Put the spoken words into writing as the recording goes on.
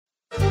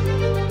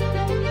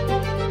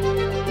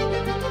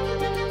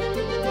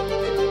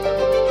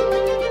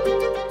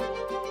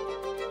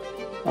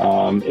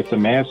If the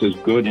Mass is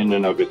good in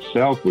and of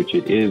itself, which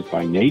it is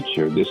by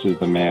nature, this is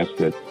the Mass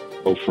that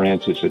Pope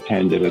Francis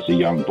attended as a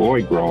young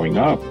boy growing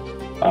up.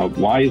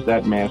 Why is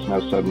that Mass now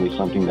suddenly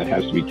something that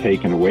has to be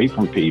taken away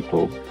from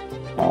people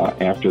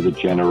after the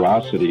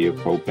generosity of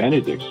Pope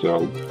Benedict?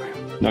 So,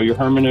 no, your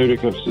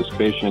hermeneutic of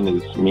suspicion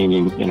is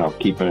meaning,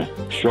 keep a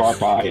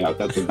sharp eye out.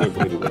 That's a good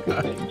way to look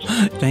at things.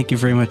 Thank you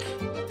very much.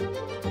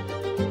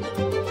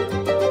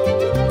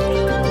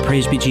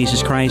 Praise be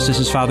Jesus Christ. This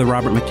is Father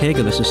Robert McTague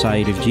of the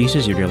Society of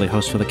Jesus, your daily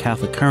host for the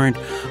Catholic Current,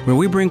 where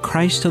we bring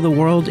Christ to the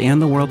world and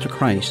the world to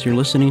Christ. You're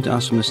listening to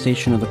us from the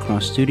Station of the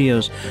Cross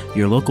Studios,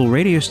 your local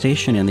radio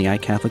station and the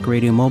iCatholic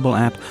Radio mobile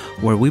app,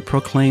 where we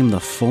proclaim the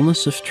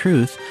fullness of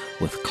truth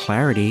with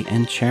clarity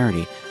and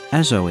charity.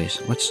 As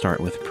always, let's start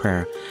with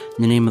prayer.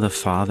 In the name of the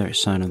Father,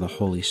 Son, and the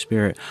Holy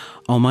Spirit.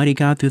 Almighty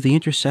God, through the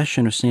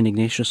intercession of St.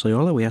 Ignatius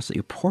Loyola, we ask that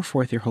you pour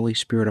forth your Holy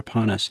Spirit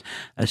upon us,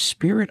 a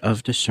spirit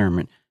of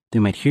discernment, they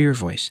might hear your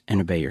voice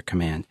and obey your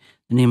command.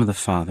 In the name of the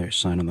Father,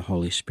 Son, and the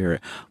Holy Spirit.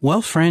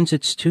 Well, friends,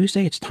 it's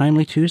Tuesday. It's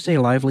Timely Tuesday.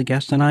 A lively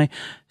guest and I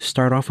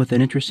start off with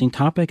an interesting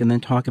topic and then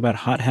talk about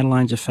hot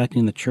headlines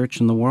affecting the church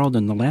and the world.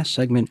 In the last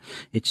segment,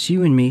 it's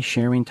you and me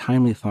sharing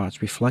timely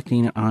thoughts,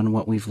 reflecting on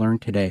what we've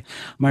learned today.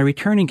 My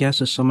returning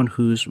guest is someone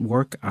whose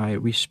work I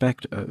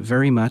respect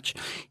very much.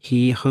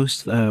 He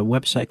hosts a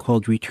website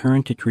called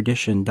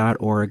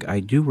returntotradition.org.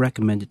 I do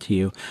recommend it to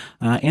you.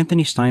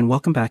 Anthony Stine,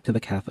 welcome back to the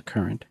Catholic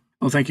Current.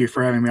 Well, thank you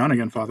for having me on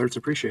again, Father. It's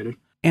appreciated.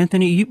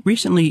 Anthony,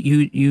 recently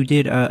you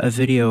did a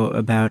video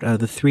about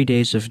the 3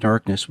 days of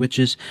darkness, which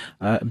has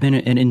been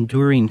an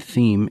enduring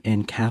theme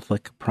in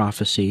Catholic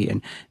prophecy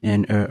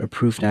and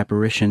approved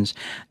apparitions.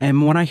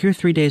 And when I hear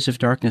 3 days of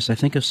darkness, I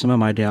think of some of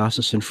my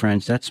diocesan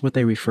friends. That's what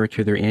they refer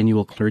to their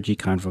annual clergy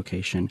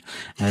convocation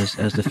as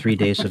the 3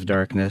 days of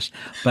darkness.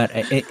 But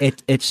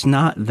it's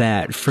not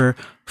that. For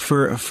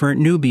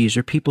newbies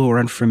or people who are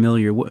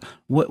unfamiliar,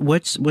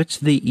 what's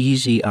the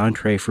easy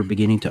entree for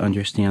beginning to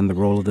understand the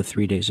role of the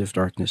 3 days of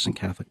darkness in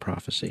Catholic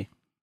prophecy?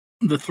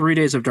 The 3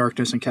 days of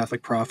darkness in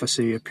Catholic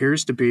prophecy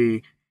appears to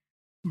be,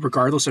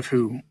 regardless of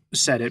who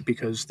said it,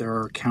 because there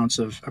are accounts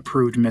of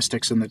approved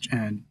mystics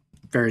and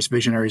various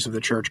visionaries of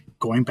the Church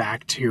going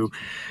back to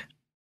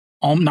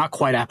not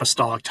quite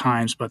apostolic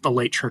times, but the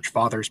late Church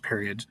Fathers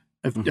period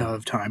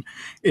of time.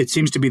 It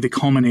seems to be the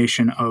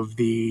culmination of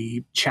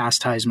the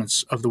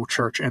chastisements of the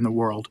Church and the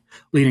world,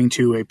 leading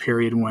to a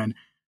period when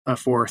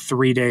for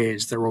 3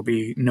 days there will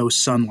be no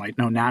sunlight,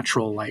 no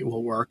natural light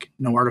will work,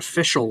 no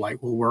artificial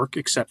light will work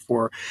except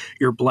for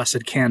your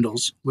blessed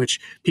candles, which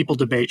people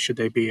debate should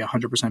they be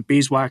 100%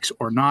 beeswax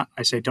or not.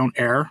 I say don't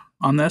err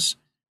on this.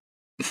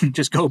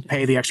 Just go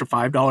pay the extra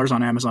 $5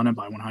 on Amazon and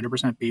buy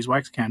 100%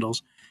 beeswax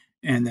candles,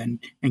 and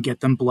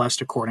get them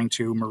blessed according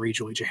to Marie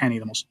Julie Jahenny,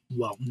 the most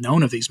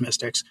well-known of these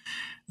mystics.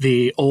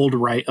 The old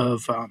rite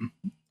of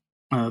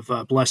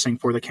blessing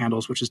for the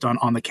candles, which is done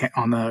on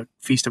the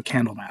Feast of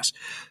Candlemas,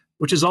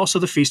 which is also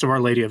the Feast of Our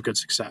Lady of Good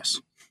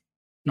Success,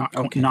 not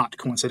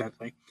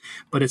coincidentally.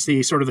 But it's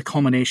the sort of the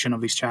culmination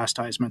of these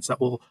chastisements that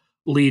will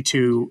lead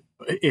to,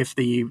 if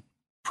the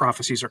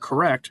prophecies are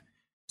correct,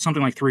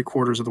 something like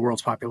 3/4 of the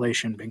world's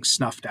population being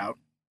snuffed out,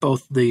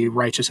 both the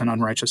righteous and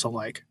unrighteous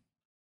alike.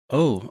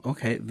 Oh,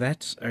 okay.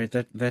 That's all right.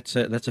 That's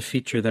a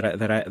feature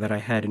that I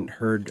hadn't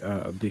heard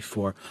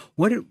before.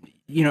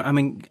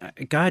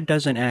 God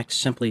doesn't act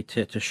simply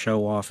to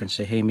show off and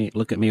say, "Hey,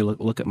 look at me,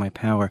 look at my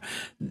power."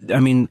 I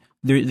mean,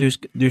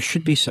 there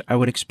should be. I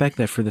would expect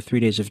that for the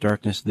 3 days of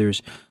darkness,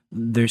 there's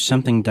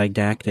something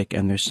didactic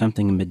and there's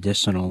something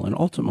medicinal and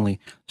ultimately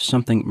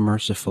something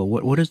merciful.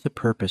 What is the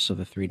purpose of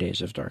the 3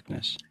 days of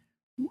darkness?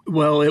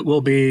 Well, it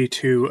will be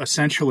to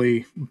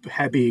essentially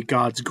be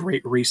God's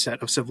great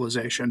reset of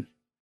civilization.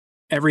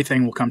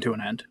 Everything will come to an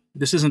end.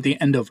 This isn't the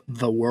end of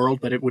the world,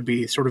 but it would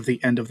be sort of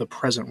the end of the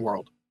present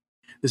world.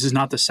 This is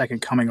not the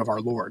second coming of our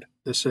Lord.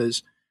 This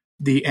is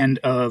the end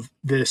of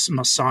this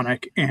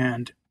Masonic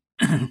and,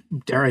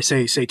 dare I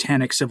say,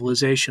 satanic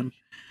civilization.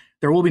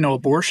 There will be no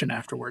abortion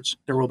afterwards.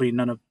 There will be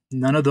none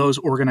of those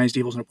organized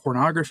evils and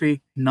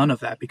pornography, none of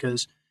that,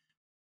 because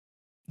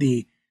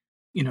the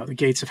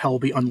gates of hell will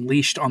be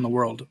unleashed on the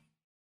world.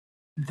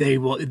 They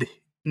will,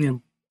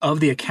 of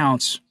the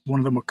accounts,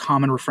 one of the more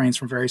common refrains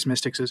from various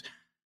mystics is,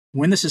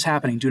 when this is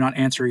happening, do not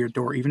answer your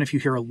door, even if you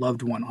hear a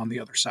loved one on the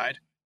other side,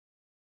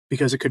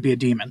 because it could be a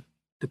demon,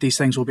 that these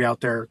things will be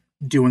out there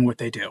doing what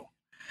they do.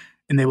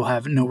 And they will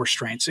have no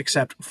restraints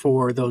except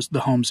for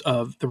the homes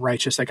of the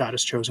righteous that God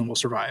has chosen will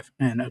survive.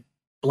 And a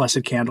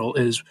blessed candle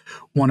is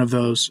one of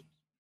those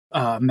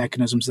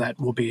mechanisms that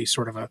will be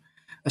sort of a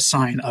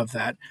sign of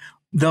that.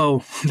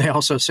 Though they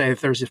also say if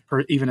there's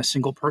even a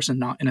single person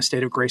not in a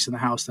state of grace in the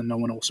house, then no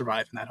one will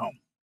survive in that home.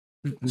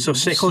 So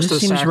stay close to the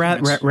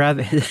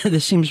sacraments.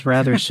 This seems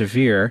rather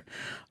severe,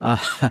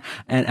 and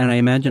I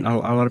imagine a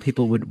lot of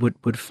people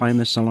would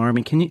find this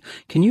alarming.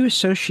 Can you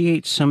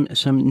associate some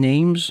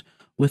names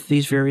with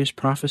these various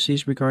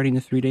prophecies regarding the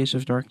 3 days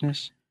of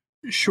darkness?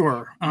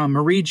 Sure.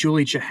 Marie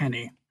Julie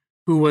Jahenny,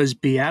 who was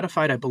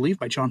beatified, I believe,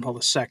 by John Paul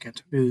II,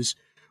 is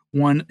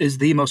One is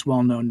the most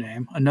well-known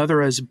name.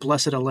 Another is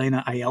Blessed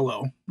Elena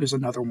Aiello is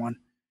another one.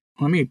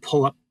 Let me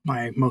pull up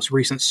my most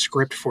recent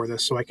script for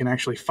this so I can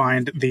actually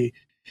find the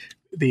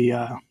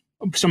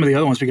some of the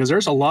other ones, because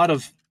there's a lot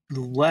of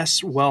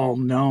less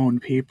well-known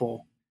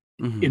people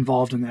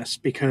involved in this,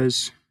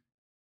 because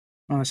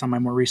that's not my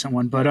more recent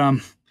one, but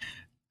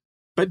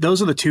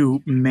those are the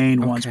two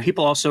main ones.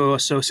 People also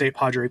associate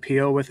Padre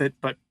Pio with it,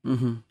 but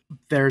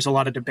there's a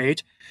lot of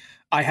debate.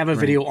 I have a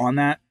video on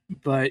that,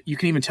 but you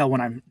can even tell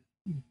when I'm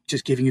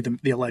just giving you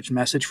the alleged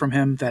message from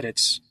him that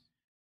it's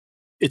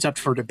up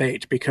for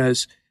debate,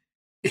 because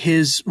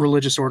his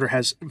religious order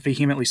has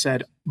vehemently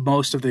said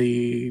most of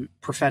the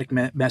prophetic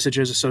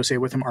messages associated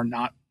with him are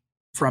not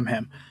from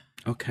him.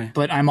 Okay.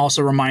 But I'm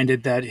also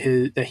reminded that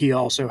he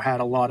also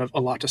had a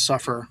lot to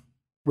suffer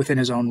within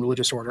his own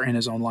religious order in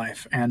his own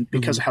life, and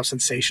because of how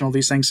sensational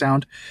these things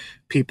sound,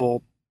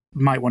 people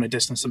might want to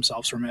distance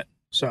themselves from it.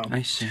 So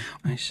I see.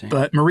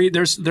 But Marie,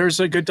 there's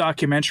a good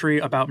documentary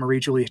about Marie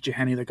Julie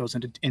Jahenny that goes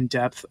into in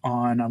depth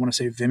on, I want to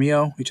say,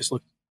 Vimeo. You just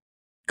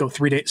go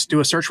 3 days, do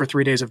a search for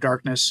 3 Days of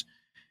Darkness,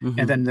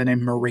 and then the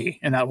name Marie,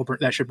 and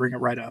that should bring it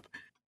right up.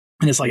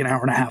 And it's like an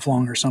hour and a half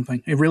long or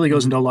something. It really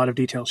goes into a lot of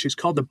detail. She's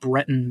called the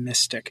Breton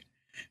Mystic.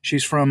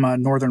 She's from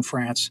northern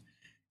France,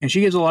 and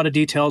she gives a lot of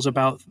details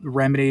about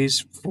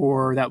remedies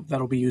for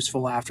that'll be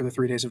useful after the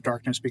 3 Days of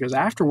Darkness, because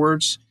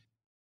afterwards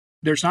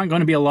there's not going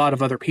to be a lot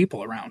of other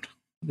people around.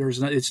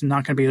 It's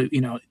not going to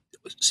be,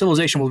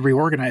 civilization will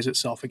reorganize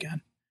itself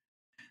again.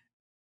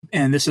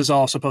 And this is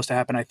all supposed to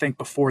happen, I think,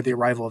 before the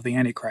arrival of the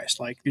Antichrist.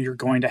 Like, you're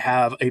going to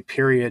have a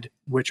period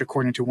which,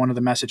 according to one of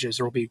the messages,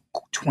 there will be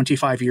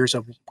 25 years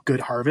of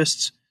good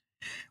harvests,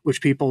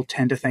 which people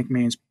tend to think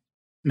means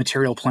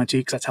material plenty,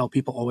 because that's how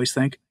people always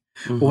think.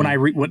 But when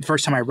the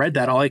first time I read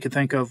that, all I could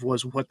think of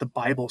was what the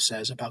Bible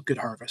says about good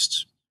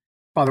harvests.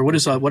 Father, what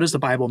does the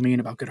Bible mean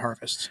about good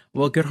harvests?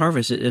 Well, good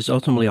harvest is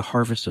ultimately a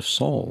harvest of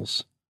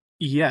souls.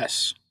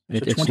 Yes.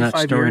 It's not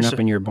storing up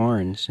in your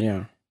barns.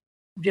 Yeah.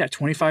 Yeah.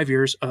 25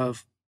 years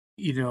of,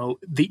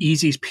 the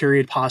easiest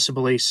period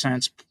possibly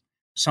since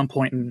some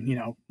point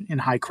in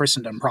high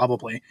Christendom,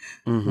 probably,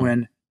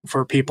 when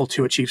for people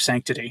to achieve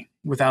sanctity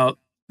without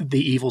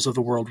the evils of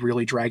the world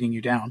really dragging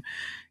you down.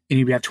 And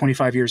you have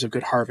 25 years of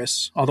good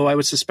harvests. Although I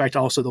would suspect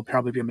also there'll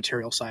probably be a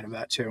material side of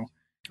that too.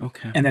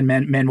 Okay. And then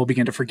men will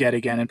begin to forget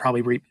again, and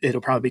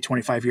it'll probably be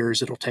 25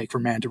 years it'll take for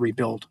man to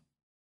rebuild,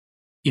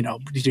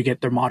 to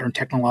get their modern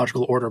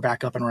technological order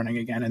back up and running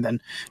again. And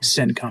then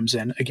sin comes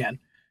in again,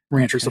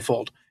 reenters the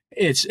fold.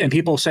 And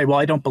people say, well,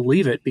 I don't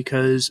believe it,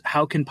 because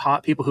how can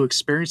people who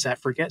experience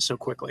that forget so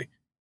quickly?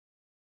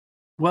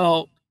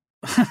 Well,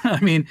 I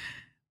mean,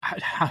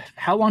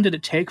 how long did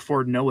it take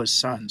for Noah's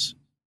sons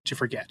to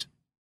forget?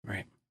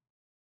 Right.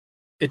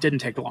 It didn't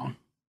take long.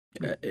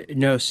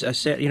 No,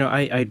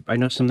 I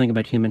know something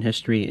about human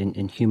history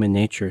and human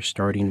nature,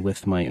 starting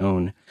with my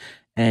own.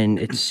 And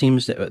it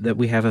seems that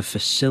we have a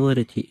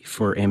facility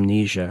for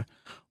amnesia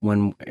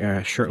when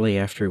shortly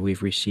after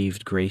we've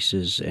received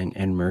graces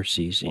and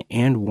mercies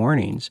and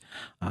warnings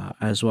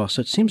as well.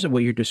 So it seems that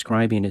what you're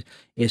describing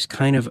is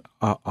kind of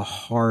a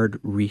hard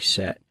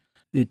reset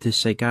to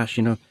say, gosh,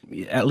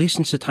 at least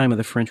since the time of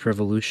the French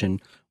Revolution,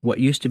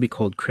 what used to be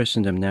called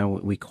Christendom, now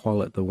we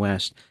call it the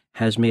West,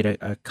 has made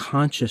a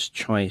conscious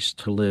choice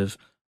to live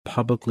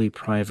publicly,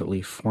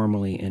 privately,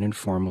 formally, and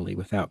informally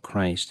without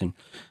Christ. And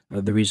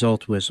the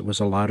result was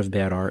a lot of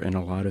bad art and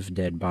a lot of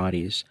dead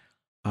bodies.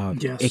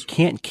 Yes. It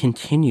can't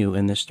continue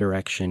in this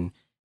direction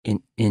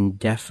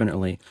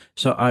indefinitely.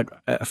 So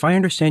if I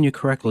understand you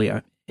correctly,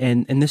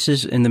 and this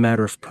is in the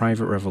matter of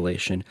private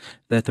revelation,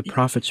 that the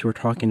prophets were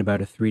talking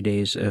about 3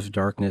 days of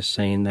darkness,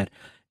 saying that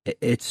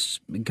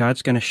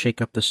God's going to shake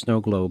up the snow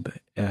globe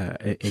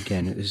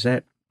again. Is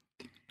that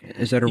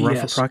a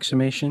rough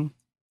approximation?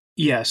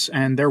 Yes,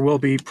 and there will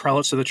be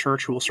prelates of the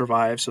church who will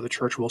survive, so the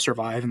church will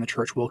survive and the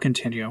church will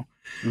continue.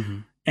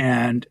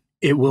 And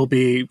it will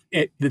be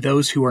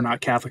those who are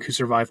not Catholic who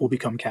survive will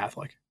become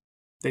Catholic.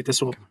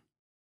 This will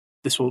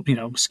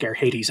scare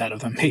Hades out of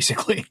them,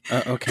 basically.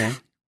 Okay.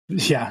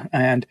 Yeah,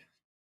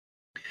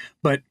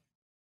 but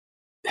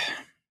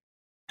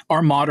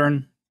our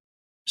modern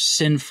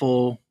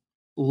sinful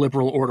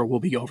liberal order will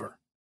be over.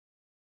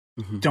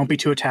 Don't be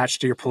too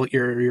attached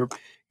to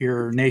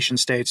your nation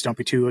states. Don't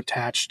be too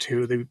attached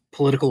to the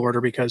political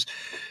order, because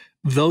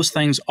those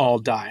things all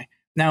die.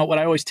 Now, what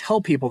I always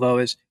tell people, though,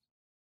 is,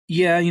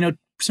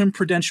 some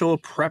prudential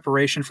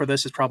preparation for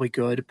this is probably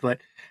good,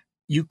 but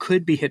you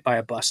could be hit by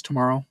a bus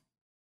tomorrow.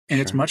 And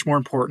It's much more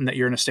important that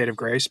you're in a state of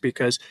grace,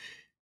 because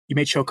you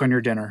may choke on your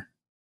dinner.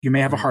 You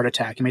may have a heart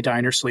attack. You may die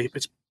in your sleep.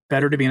 It's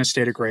better to be in a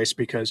state of grace,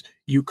 because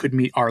you could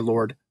meet our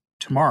Lord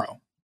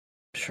tomorrow.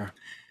 Sure.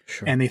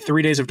 And the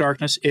 3 days of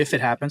darkness, if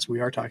it happens, we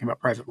are talking about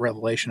private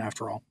revelation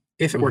after all.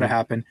 If it were to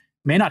happen,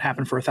 may not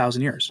happen for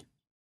 1,000 years.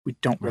 We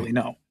don't really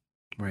know.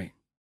 Right.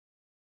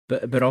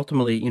 But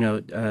ultimately,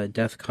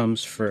 death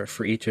comes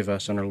for each of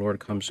us, and our Lord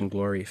comes in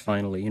glory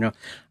finally.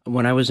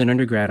 When I was an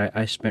undergrad,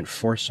 I spent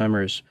 4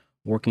 summers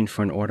working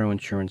for an auto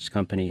insurance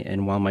company.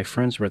 And while my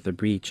friends were at the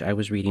beach, I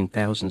was reading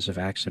thousands of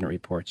accident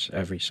reports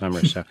every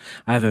summer. So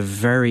I have a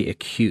very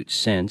acute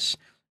sense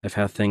of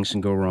how things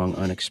can go wrong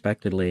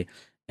unexpectedly.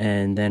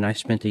 And then I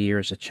spent a year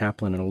as a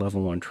chaplain in a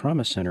level 1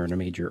 trauma center in a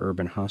major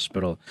urban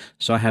hospital.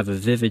 So I have a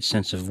vivid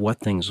sense of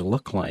what things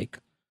look like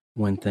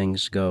when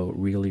things go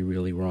really,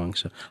 really wrong.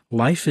 So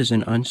life is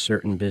an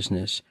uncertain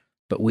business,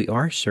 but we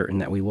are certain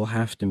that we will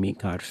have to meet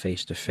God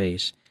face to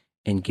face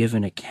and give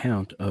an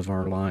account of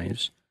our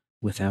lives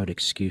without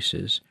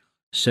excuses.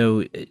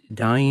 So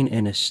dying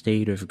in a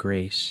state of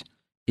grace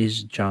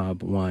is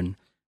job one.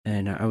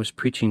 And I was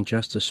preaching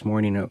just this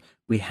morning,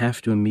 we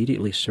have to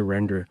immediately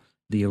surrender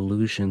the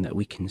illusion that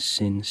we can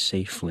sin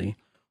safely,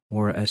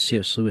 or as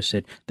C.S. Lewis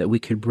said, that we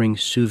could bring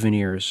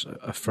souvenirs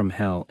from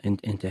hell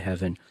into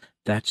heaven.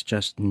 That's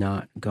just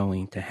not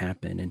going to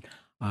happen.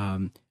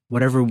 And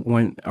whatever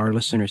our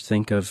listeners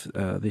think of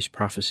these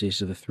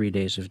prophecies of the 3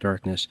 days of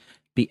darkness,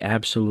 be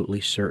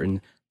absolutely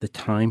certain the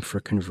time for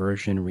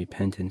conversion,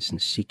 repentance, and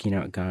seeking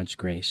out God's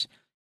grace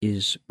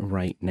is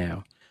right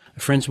now.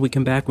 Friends, when we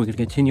come back, we're going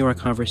to continue our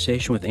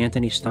conversation with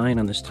Anthony Stine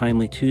on this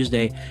timely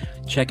Tuesday.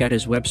 Check out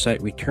his website,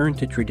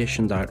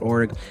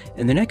 returntotradition.org.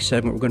 In the next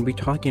segment, we're going to be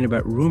talking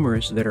about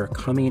rumors that are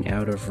coming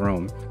out of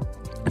Rome.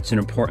 It's an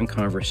important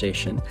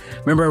conversation.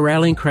 Remember, our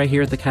rallying cry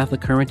here at the Catholic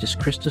Current is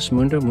Christus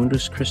Mundo,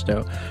 Mundus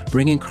Christo,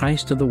 bringing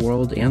Christ to the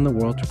world and the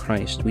world to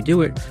Christ. We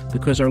do it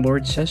because our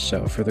Lord says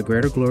so, for the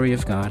greater glory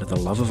of God, the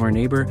love of our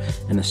neighbor,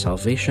 and the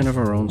salvation of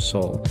our own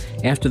soul.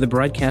 After the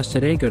broadcast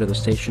today, go to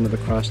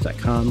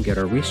thestationofthecross.com, get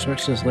our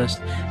resources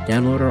list,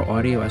 download our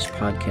audio as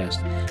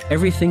podcast.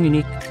 Everything you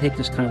need to take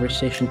this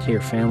conversation to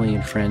your family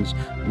and friends,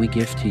 we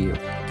give to you.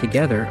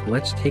 Together,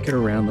 let's take it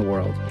around the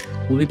world.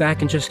 We'll be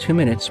back in just 2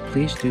 minutes.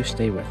 Please do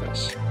stay with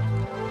us.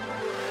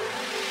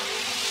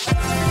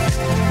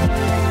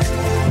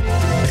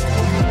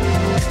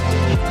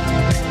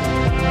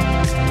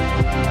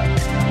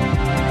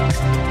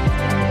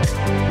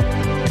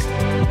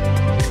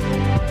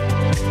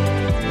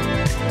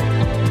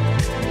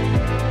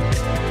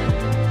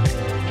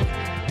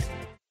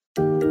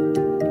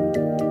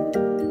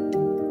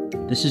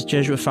 This is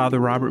Jesuit Father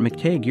Robert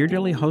McTighe, your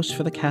daily host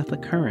for the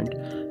Catholic Current.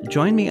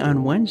 Join me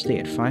on Wednesday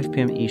at 5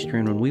 p.m.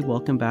 Eastern when we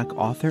welcome back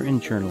author and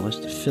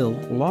journalist Phil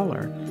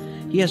Lawler.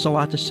 He has a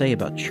lot to say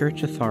about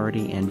church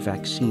authority and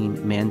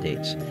vaccine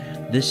mandates.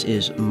 This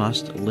is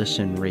Must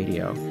Listen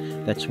Radio.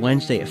 That's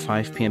Wednesday at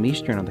 5 p.m.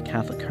 Eastern on the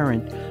Catholic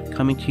Current,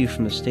 coming to you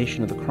from the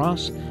Station of the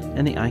Cross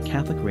and the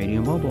iCatholic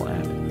Radio mobile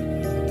app.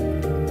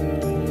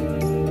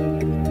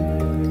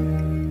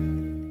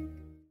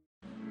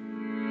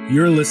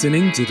 You're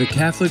listening to The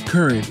Catholic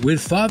Current with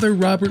Father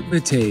Robert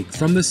McTighe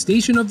from the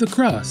Station of the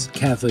Cross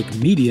Catholic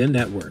Media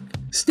Network.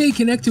 Stay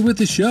connected with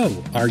the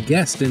show, our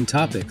guests and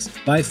topics,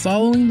 by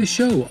following the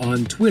show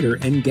on Twitter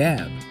and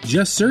Gab.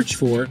 Just search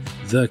for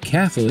The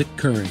Catholic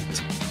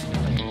Current.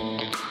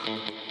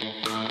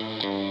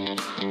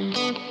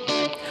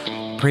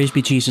 Praise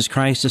be Jesus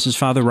Christ. This is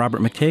Father Robert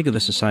McTighe of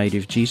the Society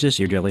of Jesus,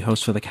 your daily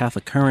host for the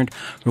Catholic Current,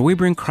 where we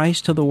bring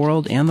Christ to the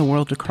world and the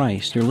world to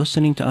Christ. You're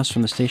listening to us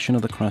from the Station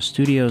of the Cross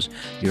Studios,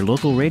 your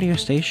local radio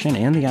station,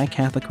 and the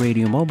iCatholic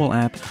Radio mobile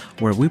app,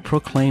 where we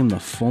proclaim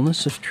the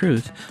fullness of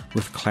truth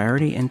with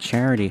clarity and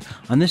charity.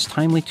 On this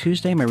timely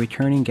Tuesday, my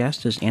returning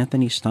guest is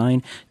Anthony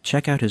Stine.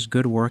 Check out his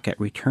good work at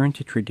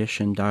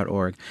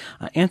returntotradition.org.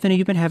 Anthony,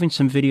 you've been having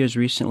some videos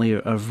recently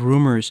of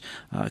rumors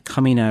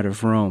coming out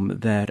of Rome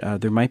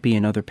that there might be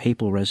another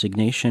papal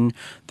resignation.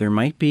 There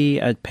might be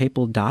a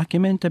papal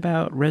document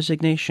about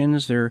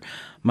resignations. There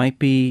might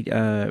be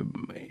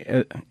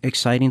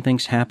exciting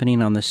things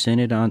happening on the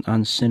synod, on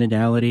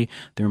synodality.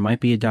 There might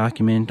be a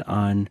document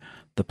on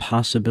the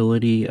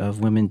possibility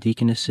of women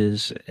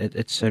deaconesses,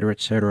 et cetera,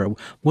 et cetera.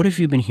 What have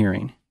you been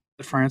hearing?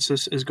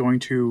 Francis is going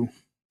to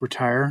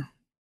retire.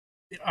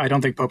 I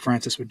don't think Pope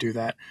Francis would do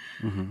that.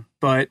 Mm-hmm.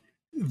 But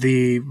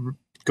the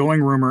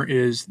going rumor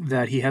is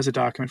that he has a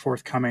document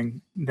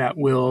forthcoming that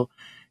will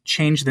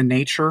change the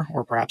nature,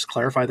 or perhaps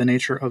clarify the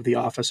nature, of the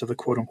office of the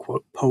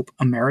quote-unquote Pope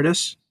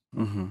Emeritus,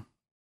 mm-hmm.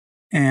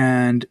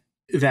 and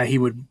that he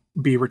would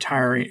be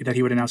retiring, that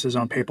he would announce his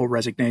own papal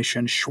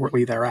resignation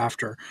shortly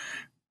thereafter,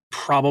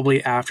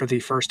 probably after the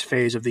first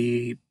phase of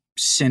the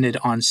Synod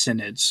on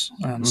Synods,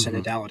 mm-hmm.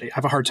 synodality. I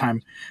have a hard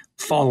time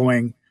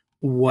following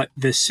what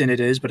this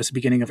synod is, but it's the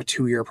beginning of a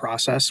 2-year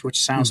process,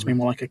 which sounds mm-hmm. to me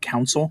more like a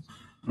council.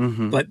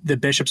 Mm-hmm. But the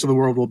bishops of the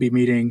world will be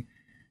meeting,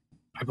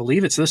 I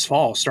believe it's this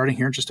fall, starting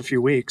here in just a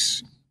few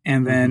weeks.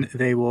 And then mm-hmm.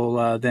 they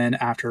will then,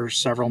 after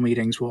several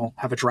meetings, will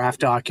have a draft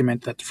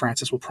document that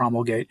Francis will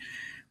promulgate,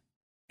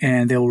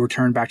 and they will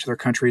return back to their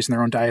countries and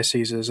their own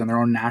dioceses and their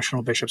own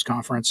national bishops'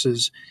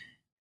 conferences,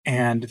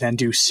 and then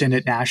do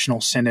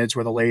national synods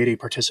where the laity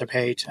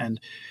participate and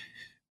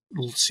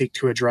seek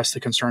to address the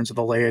concerns of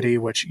the laity,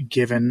 which,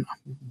 given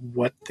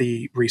what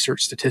the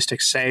research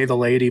statistics say the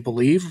laity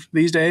believe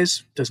these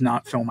days, does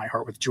not fill my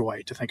heart with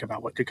joy to think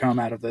about what could come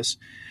out of this.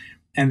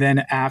 And then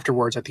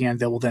afterwards, at the end,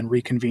 they will then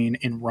reconvene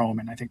in Rome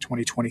in, I think,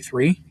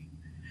 2023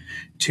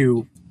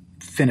 to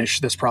finish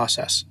this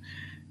process.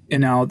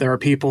 And now there are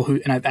people who,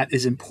 and that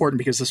is important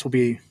because this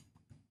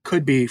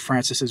could be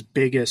Francis's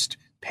biggest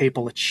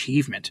papal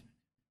achievement,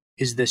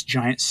 is this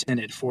giant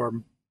synod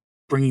for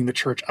bringing the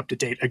church up to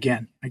date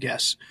again, I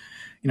guess.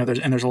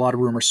 There's a lot of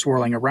rumors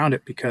swirling around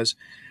it because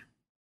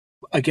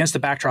against the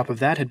backdrop of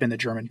that had been the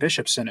German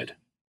bishop synod.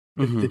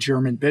 The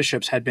German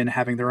bishops had been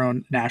having their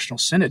own national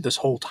synod this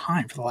whole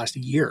time for the last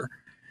year.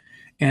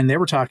 And they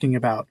were talking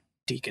about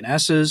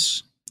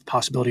deaconesses, the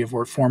possibility of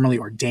formally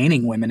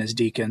ordaining women as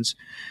deacons,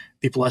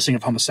 the blessing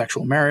of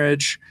homosexual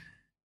marriage,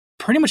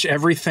 pretty much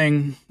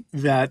everything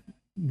that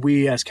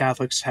we as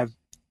Catholics have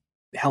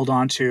held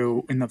on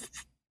to in the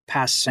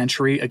past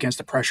century against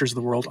the pressures of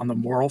the world on the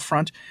moral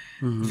front,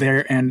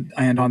 there and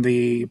on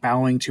the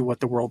bowing to what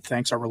the world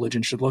thinks our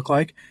religion should look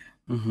like.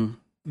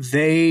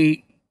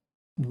 They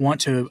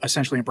want to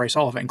essentially embrace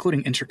all of it,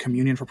 including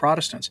intercommunion for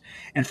Protestants.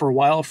 And for a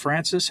while,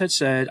 Francis had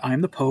said,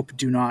 "I'm the Pope,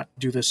 do not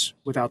do this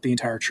without the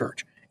entire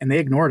church." And they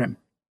ignored him.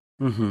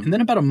 And then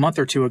about a month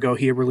or two ago,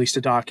 he released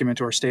a document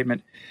or a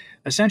statement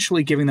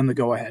essentially giving them the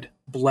go-ahead,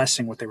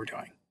 blessing what they were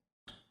doing.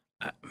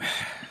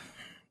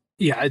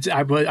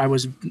 I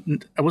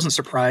wasn't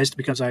surprised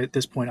because at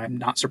this point, I'm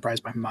not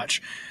surprised by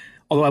much.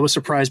 Although I was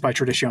surprised by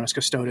Traditionis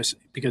Custodes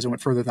because it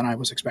went further than I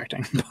was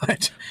expecting.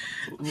 But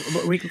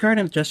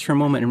regarding just for a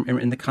moment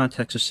in the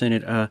context of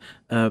synod,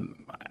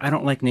 I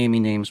don't like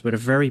naming names, but a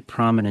very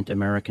prominent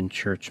American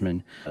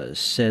churchman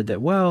said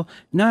that, well,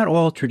 not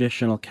all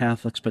traditional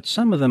Catholics, but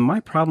some of them,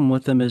 my problem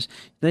with them is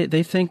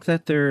they think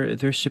that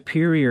they're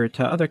superior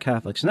to other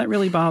Catholics, and that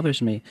really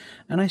bothers me.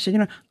 And I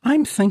said,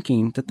 I'm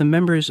thinking that the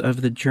members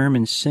of the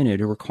German synod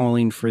who were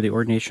calling for the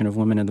ordination of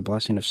women and the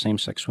blessing of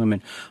same-sex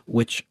women,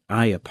 which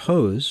I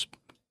oppose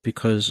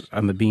because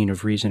I'm a being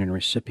of reason and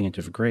recipient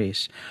of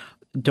grace,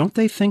 don't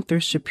they think they're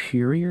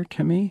superior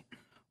to me?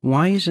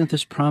 Why isn't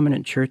this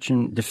prominent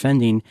churchman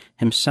defending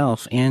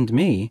himself and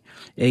me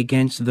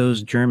against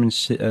those German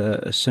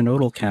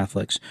synodal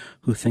Catholics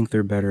who think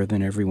they're better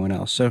than everyone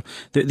else? So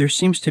there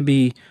seems to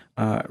be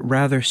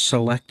rather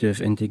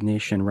selective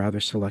indignation, rather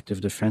selective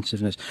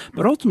defensiveness.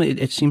 But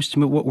ultimately, it seems to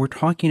me what we're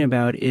talking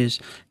about is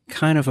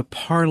kind of a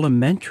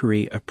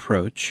parliamentary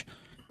approach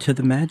to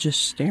the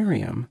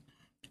magisterium.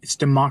 It's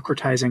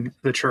democratizing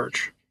the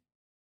church.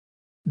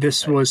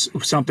 This was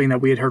something that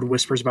we had heard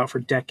whispers about for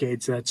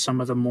decades, that some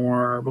of the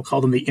more, we'll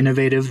call them the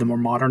innovative, the more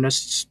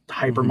modernists,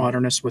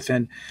 hyper-modernists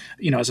within,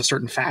 as a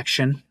certain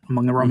faction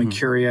among the Roman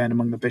Curia and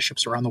among the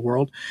bishops around the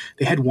world,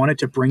 they had wanted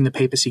to bring the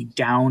papacy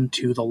down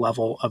to the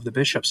level of the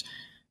bishops.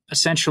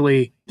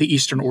 Essentially, the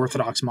Eastern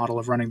Orthodox model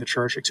of running the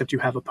church, except you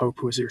have a pope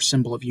who is your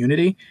symbol of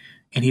unity,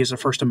 and he is the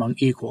first among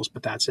equals,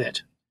 but that's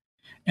it.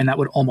 And that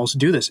would almost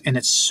do this. And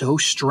it's so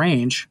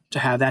strange to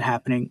have that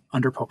happening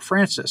under Pope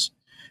Francis.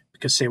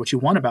 Because say what you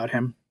want about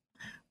him,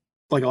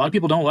 like a lot of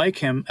people don't like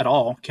him at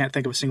all, can't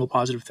think of a single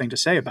positive thing to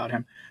say about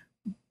him.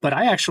 But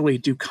I actually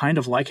do kind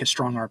of like his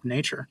strong-armed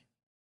nature.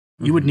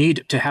 You would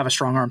need to have a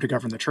strong arm to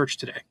govern the church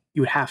today.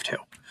 You would have to.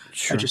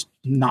 Sure. I'm just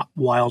not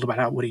wild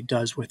about what he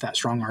does with that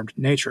strong-armed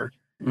nature.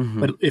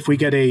 But if we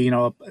get a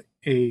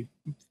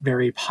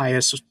very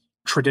pious,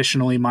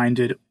 traditionally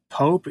minded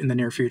pope in the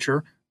near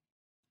future,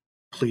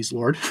 please,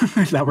 Lord,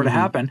 if that were to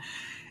happen,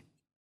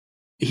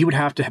 he would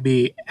have to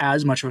be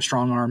as much of a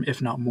strong arm,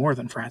 if not more,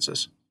 than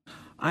Francis.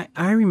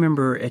 I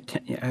remember,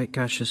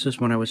 this is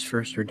when I was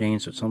first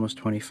ordained, so it's almost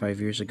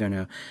 25 years ago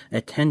now,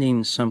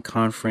 attending some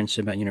conference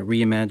about,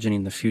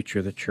 reimagining the future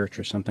of the church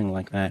or something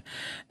like that.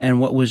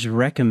 And what was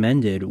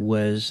recommended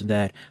was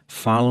that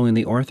following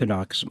the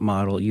Orthodox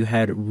model, you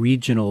had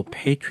regional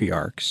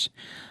patriarchs,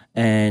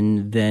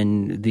 and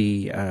then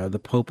the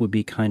Pope would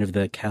be kind of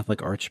the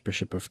Catholic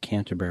Archbishop of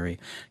Canterbury,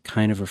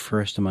 kind of a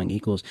first among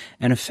equals.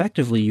 And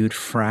effectively, you'd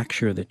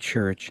fracture the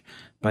church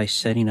by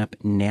setting up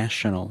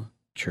national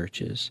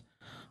churches.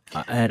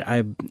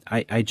 And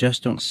I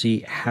just don't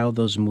see how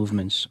those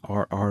movements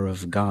are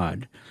of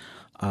God,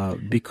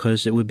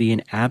 because it would be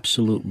an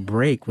absolute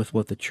break with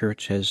what the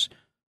church has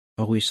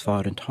always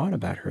thought and taught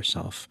about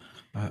herself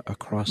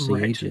across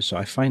the ages. So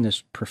I find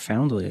this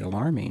profoundly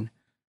alarming.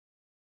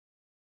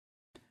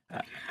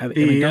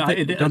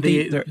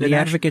 The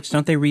advocates,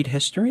 don't they read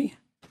history?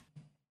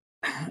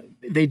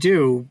 They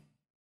do,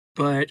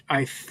 but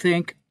I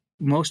think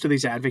most of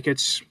these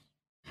advocates,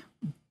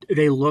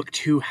 they look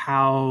to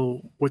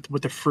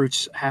what the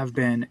fruits have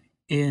been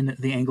in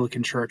the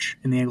Anglican Church,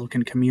 in the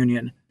Anglican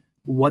Communion,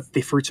 what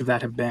the fruits of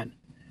that have been.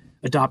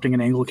 Adopting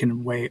an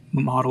Anglican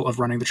model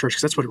of running the church,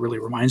 because that's what it really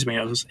reminds me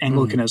of, is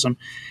Anglicanism.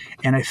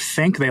 And I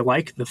think they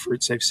like the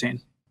fruits they've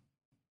seen.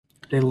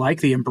 They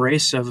like the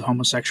embrace of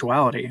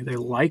homosexuality. They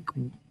like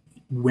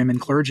women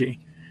clergy.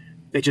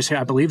 They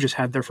I believe, just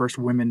had their first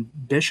women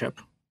bishop,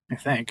 I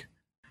think.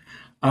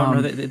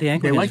 No, the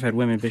Anglicans have had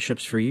women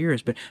bishops for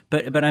years, but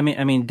I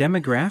mean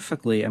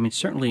demographically,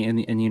 certainly in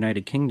the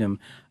United Kingdom,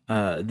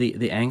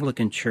 the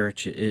Anglican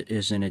Church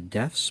is in a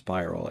death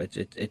spiral.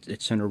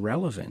 It's an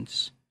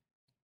irrelevance.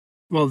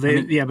 Well,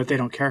 but they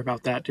don't care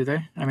about that, do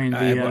they?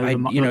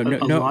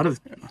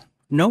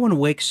 No one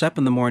wakes up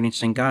in the morning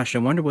saying, "Gosh, I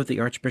wonder what the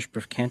Archbishop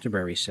of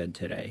Canterbury said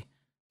today."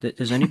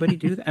 Does anybody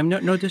do that? I'm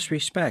no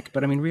disrespect,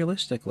 but I mean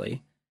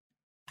realistically.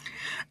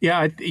 Yeah,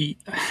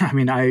 I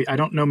mean, I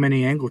don't know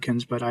many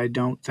Anglicans, but I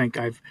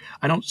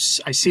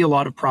see a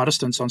lot of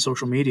Protestants on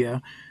social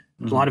media,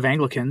 a lot of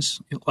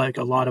Anglicans, like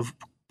a lot of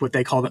what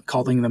they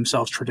calling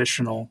themselves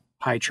traditional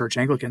high church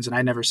Anglicans, and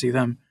I never see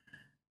them,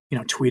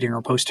 tweeting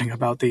or posting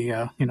about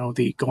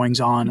the goings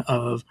on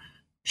of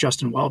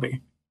Justin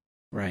Welby.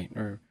 Right,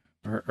 or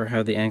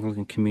how the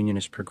Anglican communion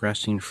is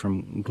progressing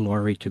from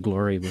glory to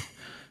glory with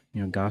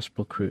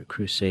gospel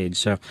crusades.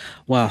 So,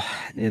 well,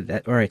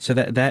 all right. So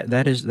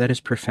that is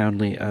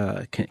profoundly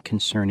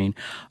concerning.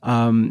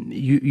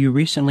 You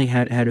recently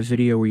had a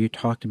video where you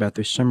talked about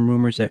there's some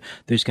rumors that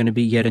there's going to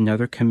be yet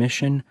another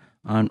commission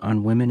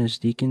on women as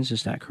deacons.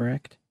 Is that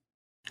correct?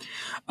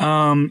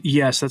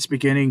 Yes, that's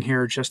beginning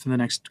here just in the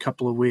next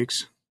couple of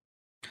weeks.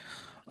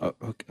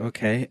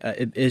 Okay.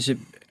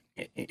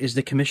 Is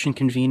the commission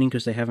convening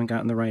because they haven't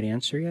gotten the right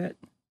answer yet?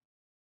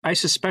 I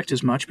suspect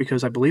as much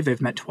because I believe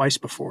they've met twice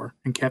before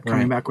and kept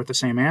coming back with the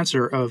same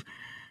answer of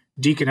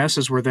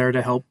deaconesses were there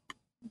to help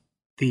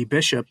the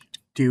bishop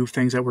do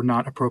things that were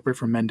not appropriate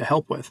for men to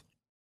help with,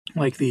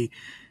 like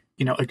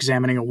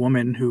examining a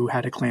woman who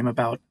had a claim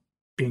about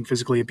being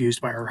physically abused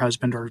by her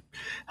husband or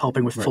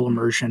helping with full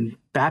immersion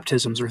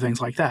baptisms or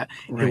things like that.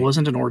 Right. It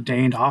wasn't an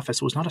ordained office.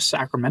 It was not a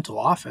sacramental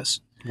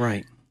office.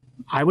 Right.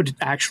 I would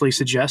actually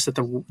suggest that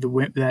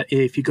that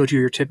if you go to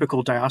your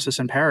typical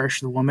diocesan parish,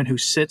 the woman who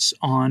sits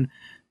on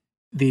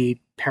the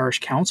parish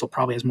council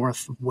probably has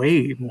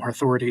way more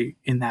authority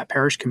in that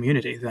parish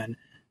community than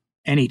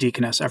any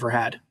deaconess ever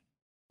had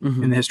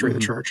in the history of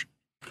the church.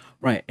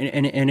 Right,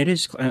 and it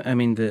is. I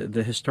mean,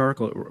 the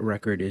historical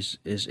record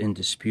is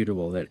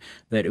indisputable that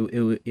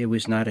it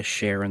was not a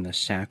share in the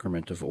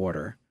sacrament of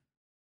order.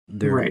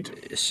 Right.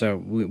 So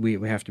we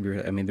have to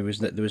be. I mean, there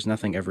was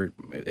nothing ever.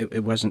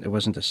 It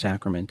wasn't a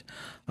sacrament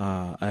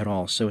at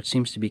all. So it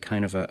seems to be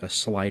kind of a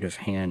sleight of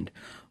hand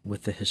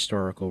with the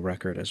historical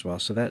record as well.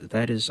 So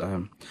that is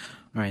all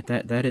right.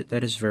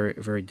 That is very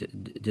very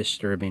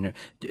disturbing.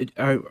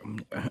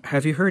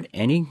 Have you heard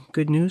any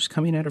good news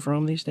coming out of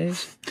Rome these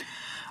days?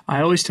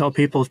 I always tell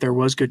people if there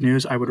was good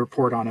news, I would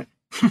report on it.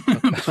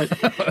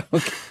 I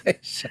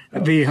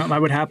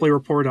would happily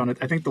report on it.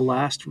 I think the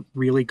last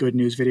really good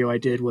news video I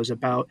did was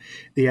about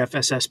the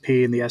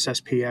FSSP and the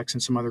SSPX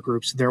and some other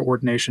groups, their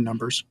ordination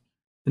numbers,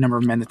 the number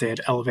of men that they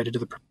had elevated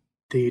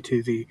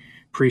to the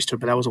priesthood,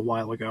 but that was a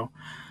while ago.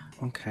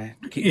 Okay.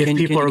 Can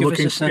you give us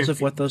a sense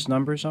of what those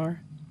numbers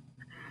are?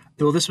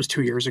 Well, this was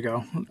 2 years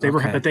ago.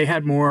 But they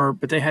had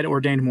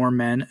ordained more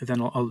men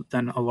than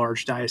a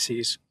large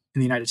diocese in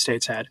the United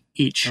States had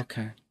each.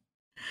 Okay.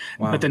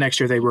 Wow. But the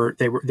next year they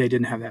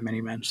didn't have that many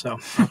men, so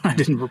I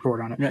didn't report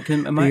on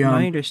it. My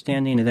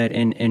understanding is that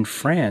in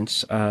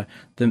France, the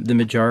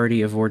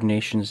majority of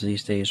ordinations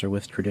these days are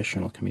with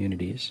traditional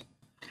communities.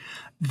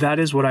 That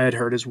is what I had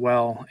heard as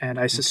well, and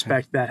I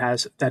suspect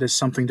that is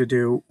something to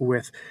do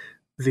with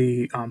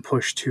the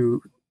push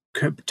to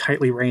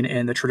tightly rein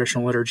in the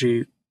traditional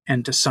liturgy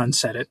and to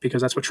sunset it,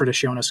 because that's what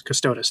Traditionis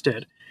Custodes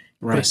did.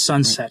 Right. But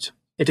sunset.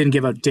 Right. It didn't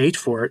give a date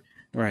for it.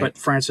 Right. But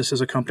Francis's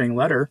accompanying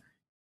letter,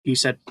 he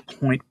said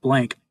point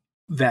blank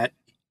that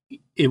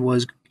it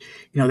was,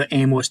 the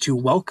aim was to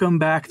welcome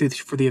back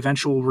for the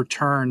eventual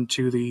return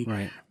to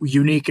the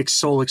unique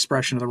soul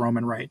expression of the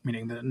Roman Rite,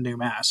 meaning the new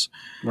Mass.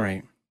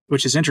 Right.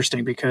 Which is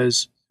interesting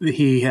because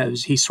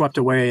he swept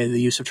away the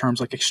use of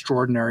terms like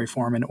extraordinary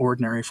form and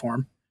ordinary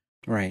form.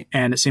 Right.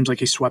 And it seems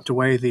like he swept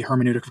away the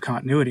hermeneutic of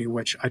continuity,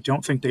 which I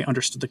don't think they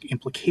understood the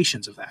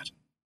implications of that.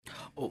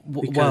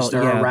 Because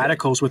there are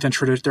radicals within the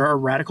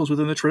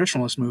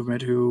traditionalist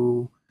movement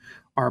who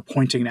are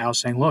pointing now,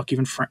 saying, "Look,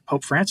 even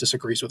Pope Francis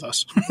agrees with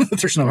us that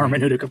there's no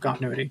hermeneutic of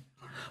continuity."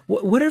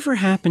 Whatever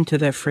happened to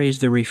that phrase,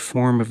 "the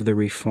reform of the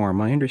reform"?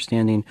 My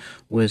understanding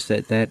was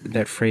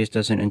that phrase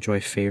doesn't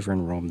enjoy favor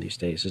in Rome these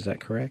days. Is that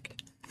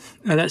correct?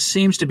 That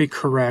seems to be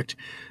correct.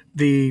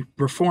 The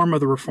reform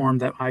of the reform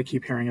that I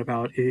keep hearing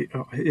about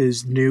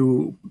is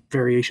new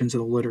variations of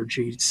the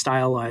liturgy,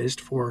 stylized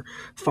for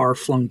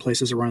far-flung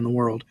places around the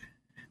world.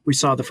 We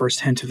saw the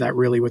first hint of that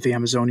really with the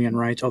Amazonian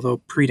Rite, although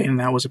predating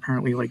that was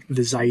apparently like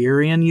the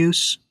Zairian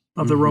use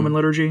of the Roman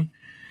liturgy.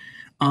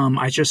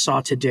 I just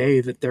saw today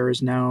that there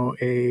is now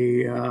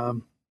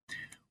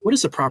what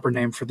is the proper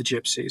name for the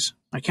gypsies?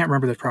 I can't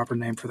remember the proper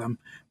name for them,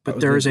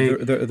 but there is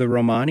the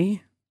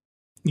Romani?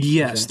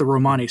 Yes, the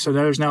Romani. So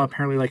there's now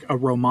apparently like a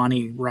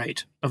Romani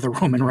rite of the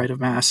Roman Rite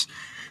of Mass.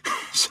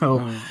 So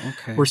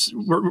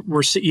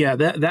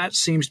that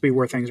seems to be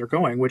where things are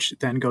going, which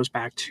then goes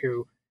back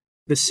to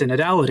the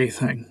synodality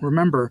thing.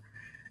 Remember,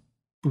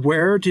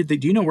 do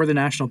you know where the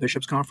National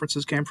Bishops'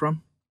 Conferences came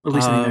from? At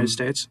least in the United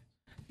States?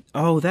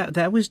 Oh,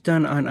 that was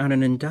done on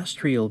an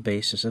industrial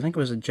basis. I think it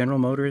was General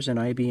Motors and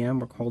IBM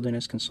were called in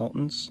as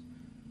consultants.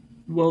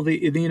 Well,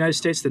 in the United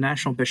States, the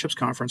National Bishops'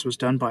 Conference was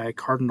done by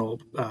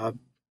Cardinal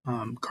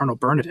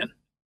Bernardin.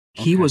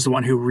 He was the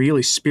one who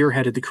really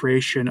spearheaded the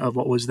creation of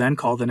what was then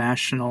called the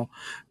National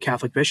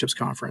Catholic Bishops'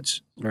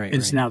 Conference. Right.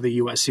 It's now the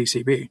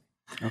USCCB.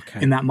 Okay.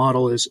 And that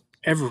model is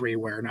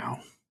everywhere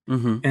now.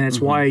 And it's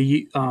why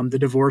the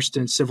divorced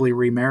and civilly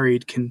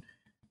remarried can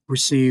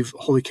receive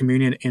Holy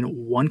Communion in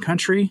one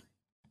country,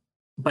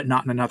 but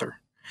not in another.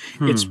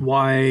 It's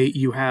why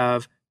you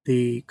have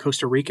the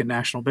Costa Rican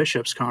National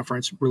Bishops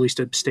Conference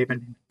released a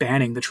statement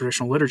banning the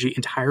traditional liturgy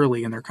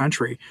entirely in their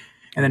country,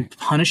 and then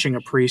punishing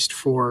a priest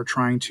for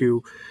trying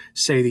to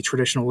say the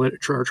traditional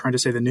literature or trying to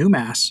say the new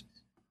Mass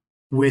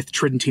with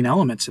Tridentine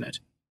elements in it,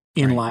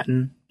 in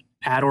Latin,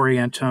 ad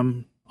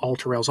orientem,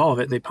 alter rails, all of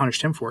it. They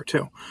punished him for it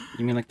too.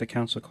 You mean like the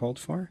council called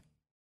for?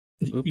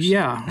 Oops.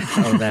 Yeah.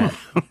 Oh, that.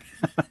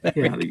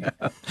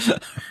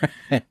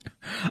 Right.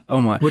 Oh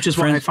my. Which is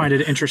why I find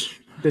it interesting.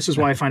 This is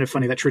why I find it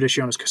funny that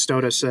Traditionis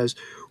Custodes says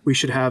we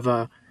should have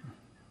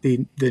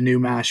the new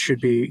Mass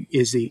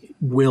is the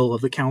will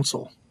of the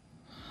council.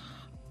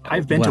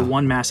 I've been to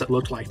one Mass that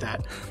looked like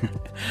that.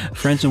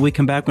 Friends, when we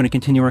come back, we're going to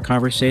continue our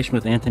conversation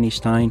with Anthony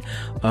Stine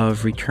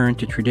of Return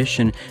to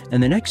Tradition. In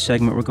the next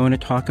segment, we're going to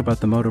talk about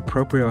the motu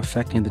proprio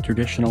affecting the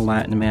traditional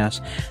Latin Mass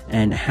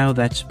and how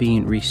that's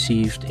being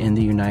received in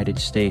the United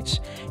States.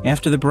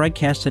 After the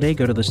broadcast today,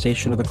 go to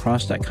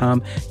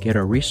thestationofthecross.com, get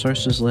our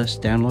resources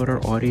list, download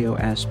our audio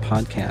as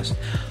podcast.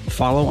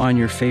 Follow on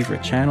your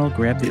favorite channel,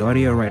 grab the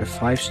audio, write a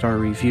 5-star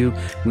review.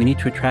 We need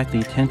to attract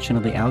the attention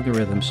of the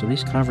algorithm so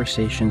these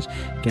conversations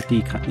get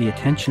the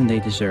attention they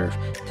deserve.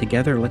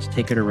 Together, let's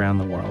take it around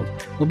the world.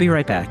 We'll be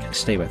right back.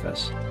 Stay with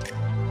us.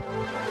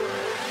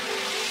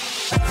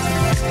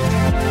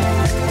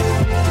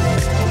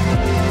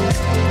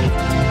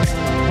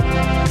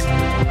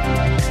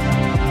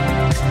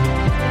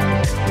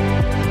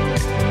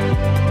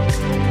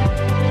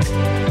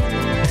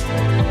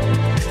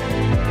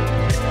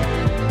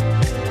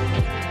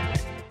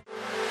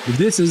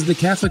 This is The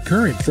Catholic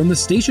Current from the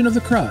Station of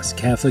the Cross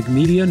Catholic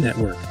Media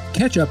Network.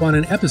 Catch up on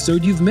an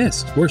episode you've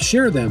missed or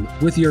share them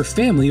with your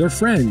family or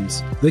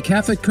friends. The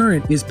Catholic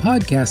Current is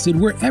podcasted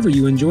wherever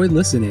you enjoy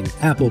listening: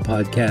 Apple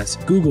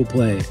Podcasts, Google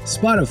Play,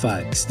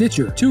 Spotify,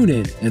 Stitcher,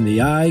 TuneIn, and the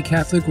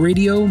iCatholic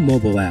Radio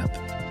mobile app.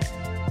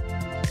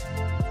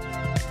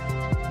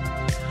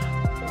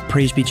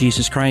 Praise be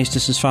Jesus Christ.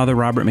 This is Father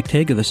Robert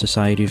McTigg of the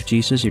Society of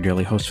Jesus, your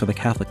daily host for the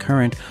Catholic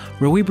Current,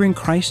 where we bring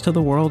Christ to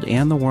the world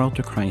and the world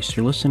to Christ.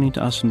 You're listening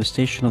to us from the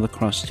Station of the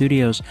Cross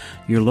Studios,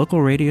 your local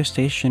radio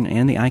station,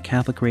 and the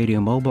iCatholic Radio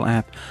mobile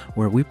app,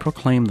 where we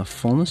proclaim the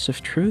fullness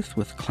of truth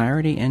with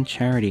clarity and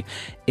charity.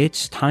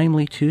 It's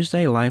Timely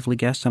Tuesday. Lively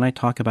guest and I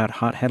talk about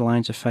hot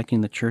headlines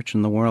affecting the church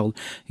and the world.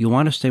 You'll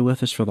want to stay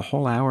with us for the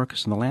whole hour,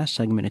 because in the last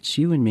segment, it's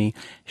you and me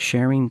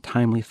sharing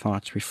timely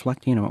thoughts,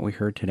 reflecting on what we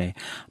heard today.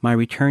 My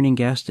returning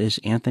guest is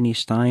Anthony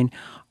Stine.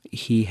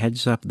 He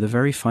heads up the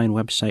very fine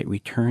website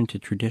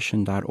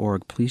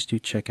returntotradition.org. Please do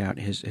check out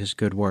his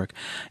good work.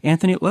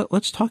 Anthony,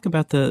 let's talk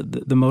about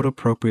the motu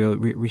proprio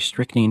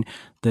restricting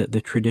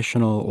the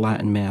traditional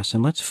Latin Mass,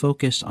 and let's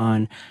focus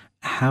on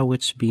how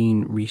it's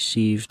being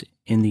received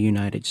in the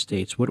United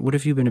States. What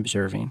have you been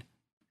observing?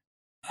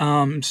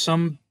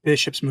 Some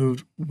bishops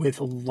moved with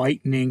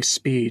lightning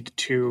speed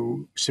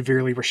to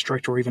severely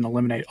restrict or even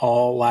eliminate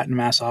all Latin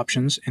Mass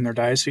options in their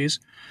diocese.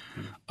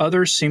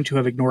 Others seem to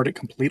have ignored it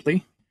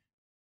completely.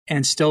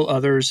 And still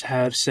others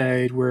have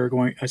said we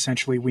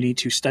need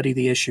to study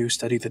the issue,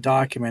 study the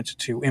document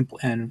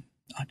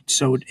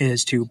so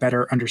as to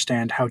better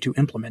understand how to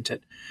implement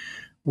it,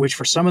 which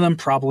for some of them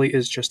probably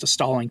is just a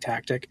stalling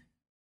tactic.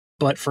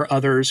 But for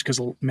others, because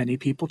many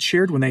people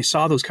cheered when they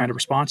saw those kind of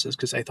responses,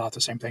 because they thought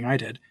the same thing I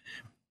did.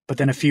 But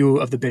then a few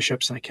of the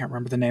bishops, and I can't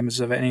remember the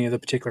names of any of the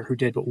particular who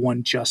did, but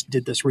one just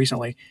did this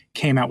recently,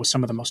 came out with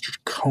some of the most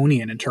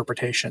draconian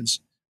interpretations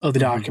of the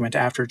document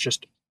after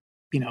just,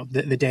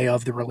 the day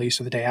of the release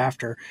or the day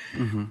after,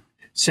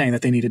 saying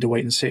that they needed to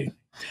wait and see.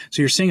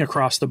 So you're seeing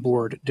across the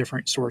board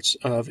different sorts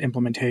of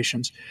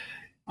implementations.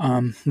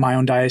 My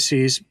own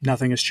diocese,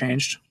 nothing has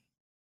changed.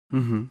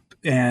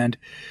 And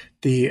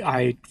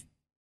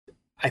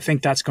I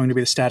think that's going to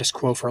be the status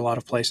quo for a lot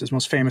of places.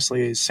 Most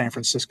famously is San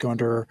Francisco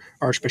under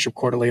Archbishop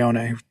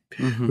Cordileone,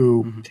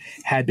 who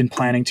had been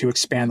planning to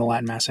expand the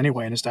Latin Mass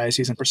anyway in his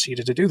diocese and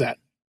proceeded to do that,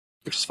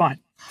 which is fine.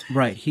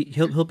 Right.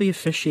 He'll be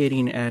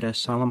officiating at a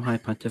Solemn High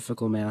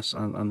Pontifical Mass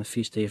on the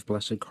feast day of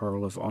Blessed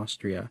Karl of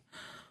Austria,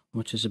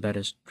 which is about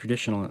as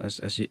traditional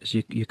as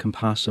you can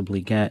possibly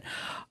get.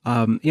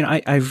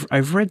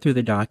 I've read through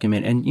the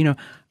document, and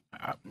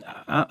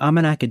I'm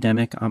an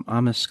academic.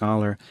 I'm a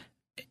scholar.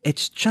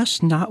 It's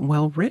just not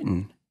well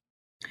written.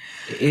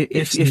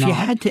 If you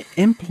had to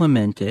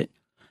implement it,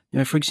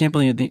 for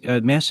example,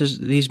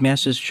 these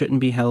masses shouldn't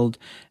be held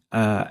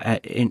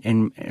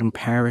in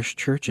parish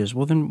churches.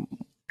 Well, then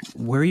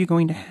where are you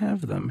going to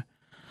have them?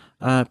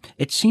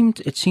 It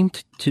seemed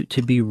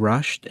to be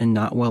rushed and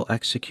not well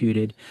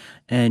executed,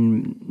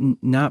 and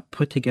not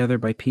put together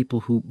by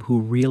people who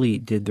really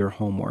did their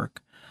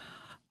homework.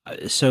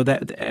 So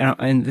that,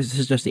 and this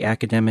is just the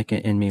academic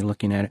in me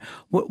looking at it.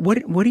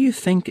 What do you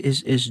think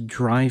is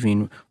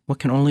driving what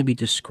can only be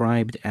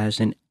described as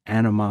an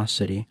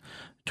animosity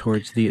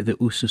towards the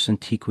usus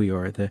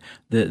antiquior,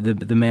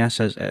 the Mass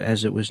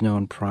as it was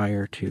known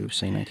prior to,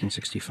 say,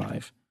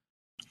 1965?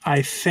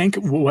 I think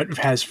what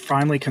has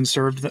finally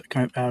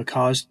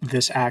caused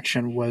this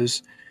action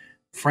was,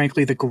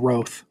 frankly, the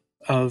growth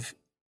of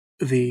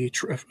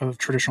of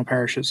traditional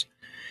parishes.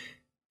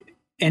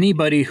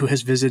 Anybody who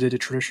has visited a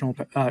traditional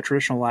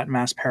Latin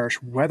Mass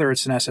parish, whether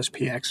it's an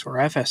SSPX or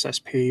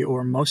FSSP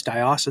or most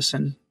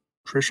diocesan,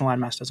 traditional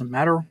Latin Mass, doesn't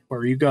matter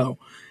where you go,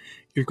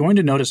 you're going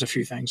to notice a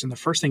few things. And the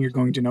first thing you're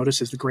going to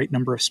notice is the great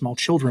number of small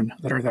children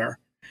that are there.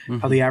 Mm-hmm.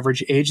 How the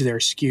average age there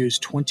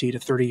skews 20 to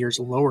 30 years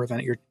lower than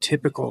at your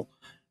typical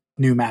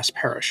new Mass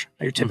parish,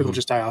 your typical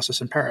just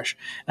diocesan parish.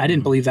 And I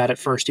didn't believe that at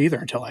first either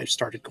until I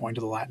started going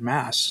to the Latin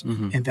Mass,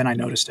 and then I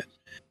noticed it.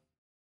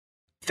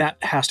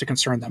 That has to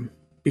concern them,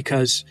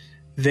 because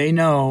they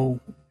know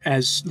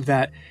as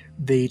that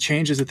the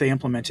changes that they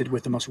implemented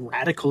with the most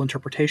radical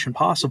interpretation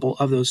possible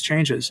of those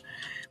changes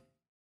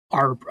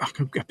are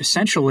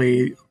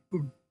essentially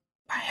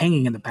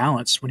hanging in the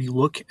balance. When you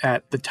look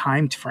at the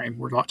time frame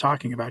we're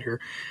talking about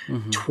here,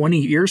 20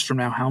 years from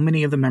now, how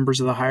many of the members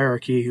of the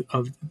hierarchy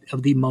of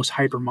the most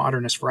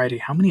hyper-modernist variety,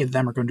 how many of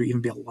them are going to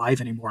even be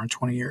alive anymore in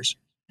 20 years?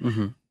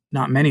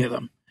 Not many of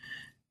them.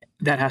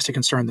 That has to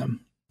concern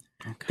them.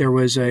 Okay. There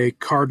was a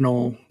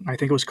cardinal, I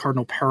think it was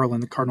Cardinal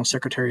Parolin, the Cardinal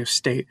Secretary of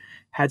State,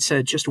 had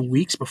said just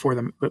weeks before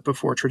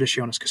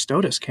Traditionis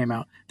Custodes came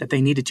out that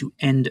they needed to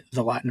end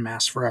the Latin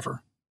Mass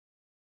forever.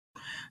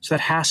 So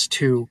that has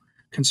to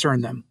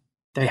concern them.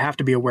 They have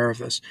to be aware of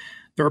this.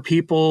 There are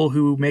people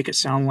who make it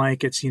sound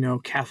like it's,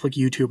 Catholic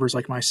YouTubers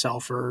like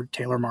myself or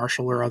Taylor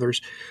Marshall or others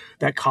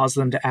that cause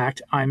them to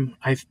act.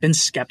 I've been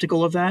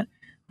skeptical of that,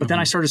 but then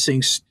I started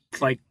seeing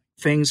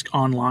things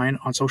online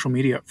on social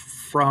media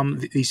from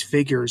these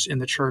figures in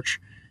the church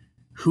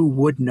who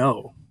would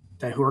know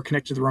that, who are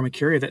connected to the Roman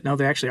Curia, that no,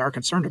 they actually are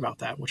concerned about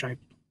that, which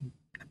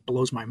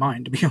blows my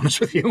mind, to be honest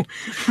with you.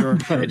 Sure,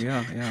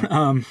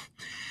 yeah.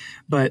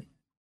 But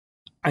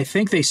I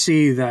think they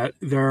see that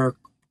their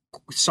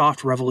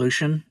soft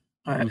revolution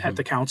at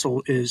the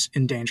council is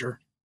in danger,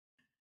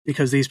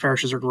 because these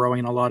parishes are growing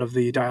and a lot of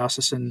the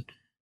diocesan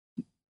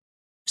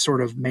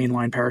sort of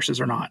mainline parishes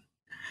are not.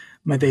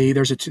 But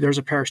there's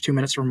a parish 2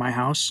 minutes from my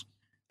house.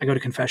 I go to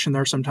confession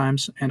there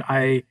sometimes, and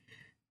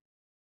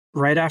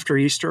right after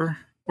Easter,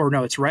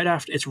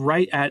 it's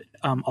right at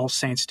All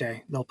Saints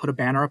Day. They'll put a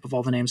banner up of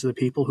all the names of the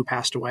people who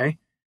passed away,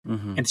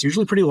 and it's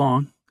usually pretty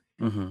long.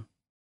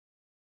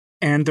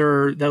 And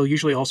they'll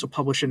usually also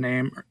publish a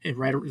name,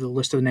 write the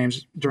list of the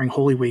names during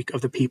Holy Week of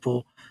the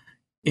people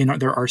in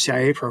their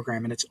RCIA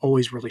program, and it's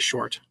always really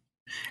short.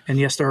 And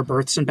yes, there are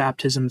births and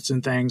baptisms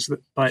and things,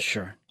 but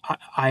sure.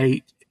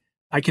 I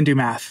can do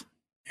math.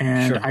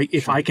 And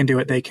if I can do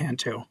it, they can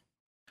too.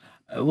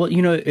 Well,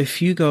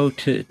 if you go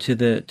to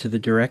the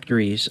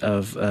directories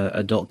of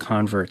adult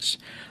converts,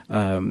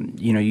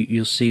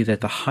 you'll see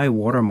that the high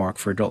watermark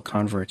for adult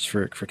converts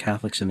for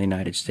Catholics in the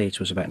United States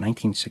was about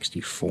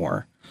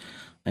 1964.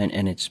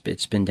 And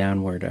it's been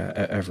downward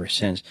ever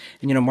since.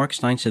 And Mark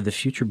Stine said the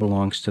future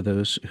belongs to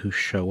those who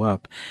show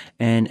up,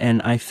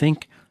 and I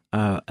think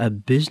a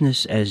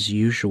business as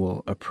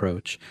usual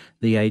approach,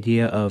 the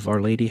idea of Our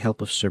Lady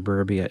Help of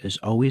Suburbia is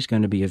always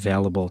going to be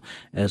available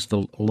as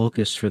the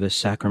locus for the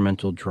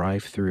sacramental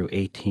drive-through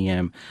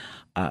ATM.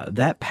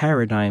 That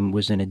paradigm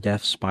was in a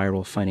death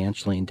spiral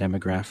financially and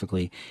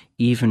demographically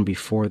even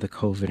before the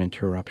COVID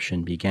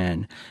interruption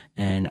began,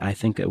 and I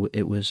think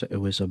it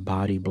was a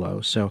body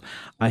blow. So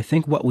I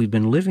think what we've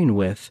been living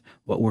with,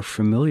 what we're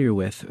familiar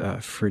with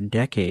for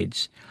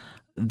decades,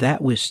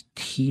 that was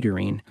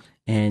teetering,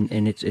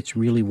 and it's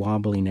really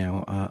wobbly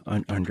now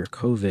under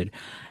COVID.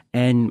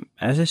 And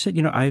as I said,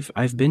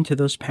 I've been to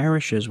those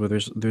parishes where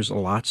there's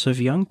lots of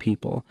young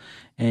people,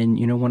 and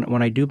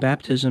when I do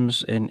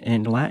baptisms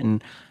in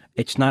Latin,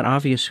 it's not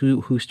obvious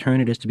whose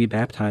turn it is to be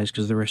baptized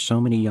because there are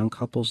so many young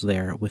couples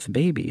there with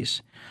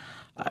babies.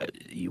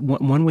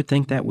 One would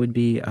think that would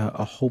be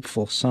a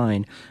hopeful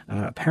sign.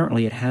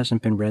 Apparently, it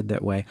hasn't been read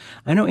that way.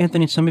 I know,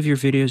 Anthony, in some of your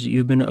videos,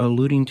 you've been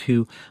alluding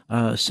to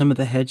some of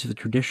the heads of the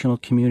traditional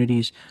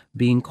communities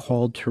being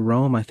called to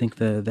Rome. I think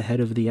the head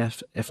of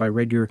if I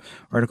read your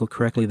article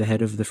correctly, the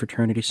head of the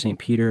Fraternity St.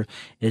 Peter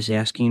is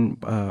asking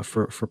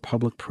for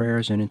public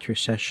prayers and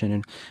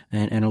intercession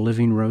and a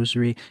living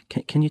rosary.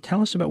 Can you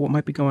tell us about what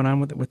might be going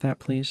on with that,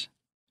 please?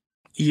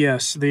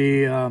 Yes,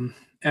 the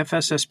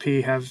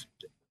FSSP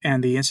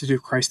and the Institute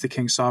of Christ the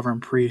King Sovereign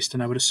Priest,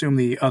 and I would assume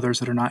the others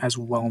that are not as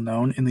well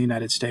known in the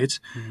United States,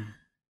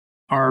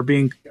 are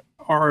going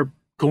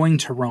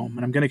to Rome.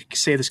 And I'm going to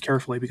say this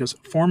carefully because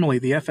formally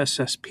the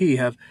FSSP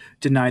have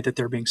denied that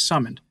they're being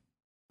summoned.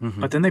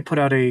 But then they put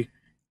out a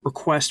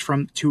request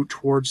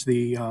towards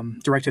the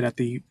directed at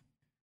the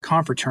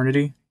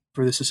confraternity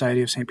for the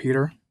Society of St.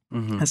 Peter.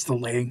 That's the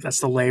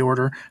lay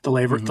order, the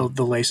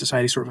lay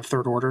society, sort of a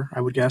third order, I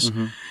would guess,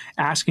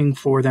 asking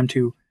for them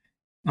to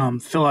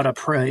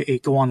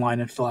go online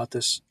and fill out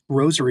this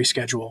rosary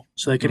schedule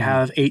so they could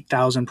have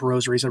 8,000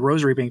 rosaries, a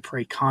rosary being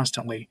prayed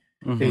constantly,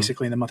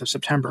 basically in the month of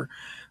September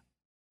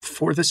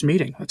for this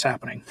meeting that's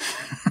happening.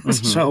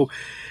 So,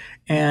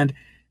 and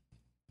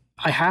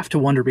I have to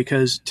wonder,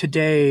 because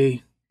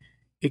today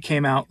it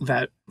came out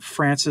that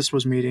Francis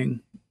was meeting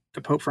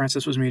Pope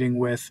Francis was meeting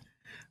with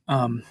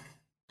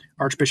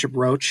Archbishop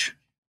Roach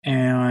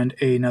and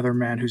another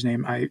man whose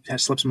name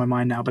has slips in my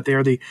mind now, but they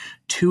are the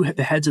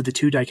heads of the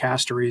two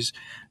dicasteries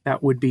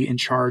that would be in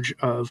charge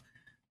of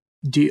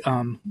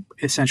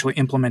essentially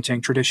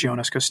implementing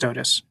Traditionis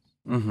Custodes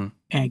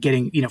and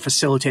getting,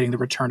 facilitating the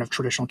return of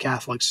traditional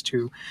Catholics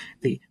to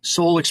the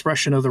sole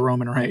expression of the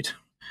Roman Rite.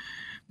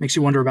 Makes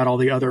you wonder about all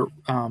the other,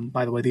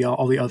 by the way,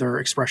 all the other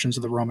expressions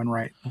of the Roman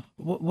Rite.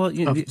 Well,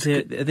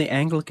 the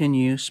Anglican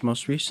use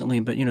most recently,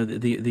 but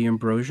the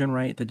Ambrosian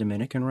Rite, the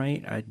Dominican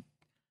Rite,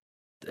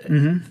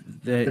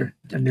 there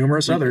are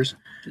numerous others.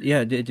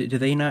 Yeah, do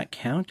they not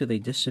count? Do they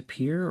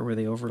disappear, or were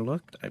they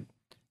overlooked?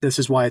 This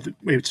is why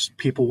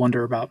people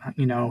wonder about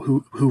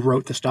who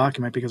wrote this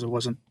document, because it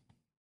wasn't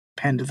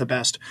penned the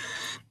best.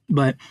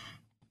 But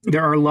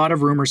there are a lot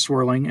of rumors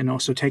swirling, and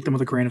also take them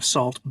with a grain of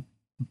salt.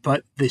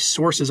 But the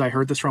sources I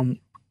heard this from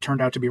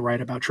turned out to be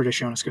right about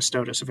Traditionis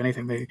Custodes. If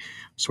anything, they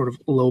sort of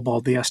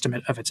lowballed the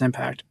estimate of its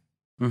impact.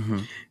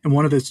 And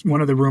one of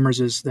the rumors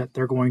is that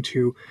they're going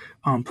to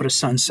put a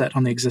sunset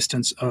on the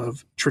existence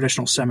of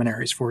traditional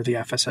seminaries for the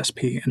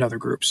FSSP and other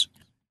groups.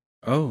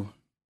 Oh,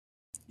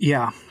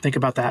 yeah. Think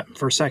about that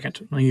for a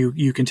second.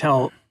 You can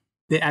tell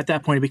that at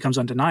that point it becomes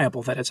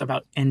undeniable that it's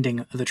about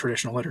ending the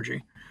traditional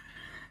liturgy.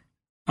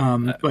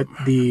 But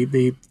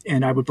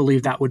and I would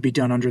believe that would be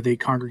done under the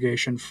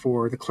Congregation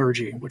for the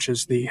Clergy, which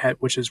is the head,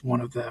 which is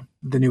one of the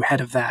new head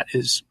of that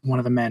is one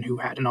of the men who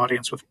had an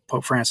audience with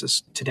Pope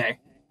Francis today.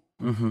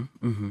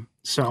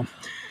 So,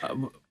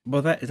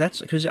 well,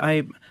 that's because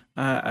I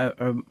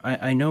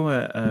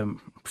know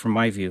from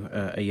my view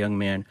a young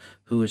man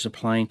who was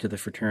applying to the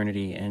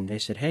fraternity, and they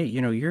said, "Hey,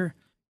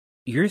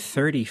 you're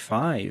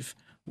 35.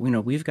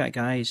 We've got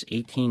guys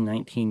 18,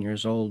 19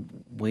 years old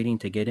waiting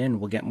to get in.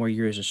 We'll get more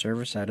years of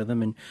service out of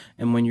them.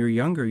 And when you're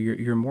younger,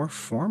 you're more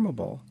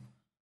formable."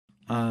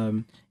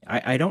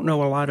 I don't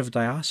know a lot of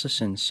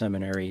diocesan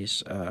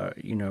seminaries,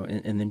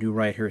 in the new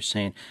right here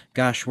saying,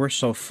 "Gosh, we're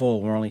so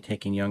full, we're only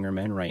taking younger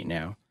men right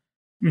now."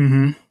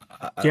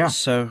 Yeah.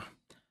 So,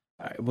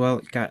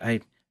 well, God,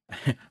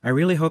 I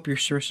really hope your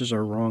sources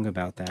are wrong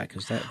about that,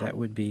 because that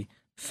would be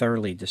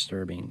thoroughly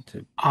disturbing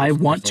to. I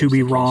want to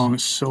be wrong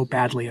so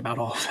badly about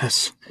all of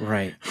this.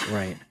 Right.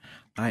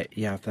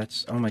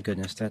 That's, oh my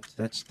goodness,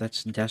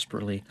 that's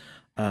desperately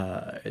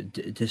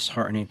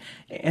disheartening.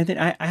 And then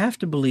I have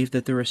to believe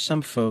that there are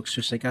some folks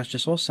who say, "Gosh,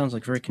 this all sounds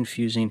like very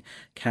confusing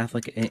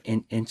Catholic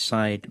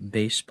inside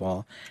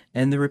baseball."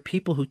 And there are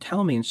people who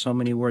tell me in so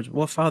many words,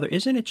 "Well, Father,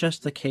 isn't it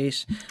just the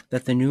case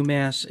that the new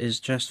Mass is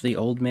just the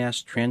old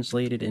Mass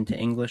translated into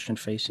English and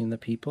facing the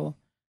people?"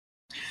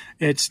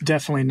 It's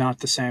definitely not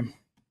the same.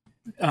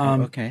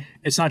 Okay.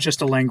 It's not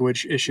just a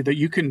language issue, that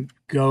you can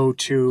go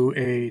to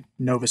a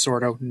Novus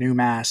Ordo new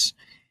Mass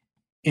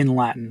in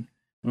Latin,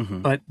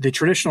 but the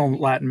traditional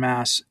Latin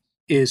Mass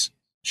is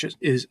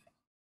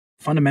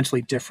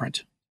fundamentally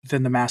different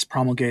than the Mass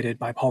promulgated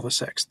by Paul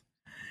VI.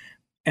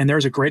 And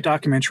there's a great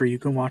documentary you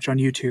can watch on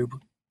YouTube,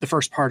 the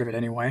first part of it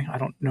anyway. I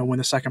don't know when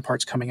the second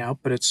part's coming out,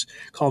 but it's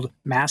called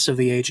Mass of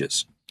the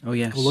Ages. Oh,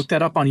 yes. Look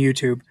that up on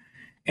YouTube,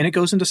 and it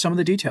goes into some of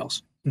the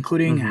details,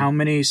 including how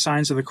many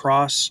signs of the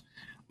cross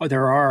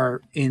there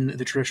are in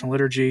the traditional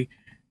liturgy,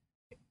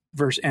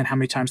 and how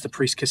many times the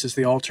priest kisses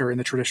the altar in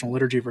the traditional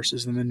liturgy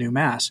versus in the new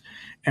Mass,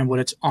 and what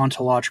its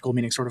ontological,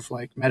 meaning sort of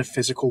like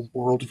metaphysical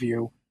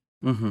worldview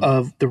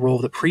of the role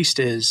of the priest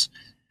is,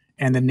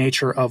 and the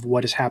nature of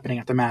what is happening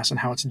at the Mass and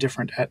how it's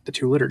different at the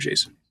two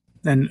liturgies.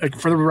 And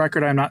for the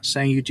record, I'm not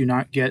saying you do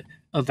not get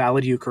a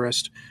valid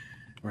Eucharist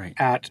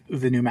at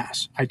the new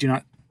Mass. I do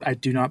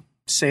not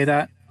say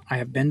that. I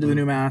have been to the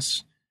new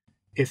Mass.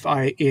 If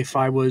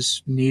I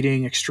was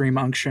needing extreme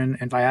unction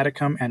and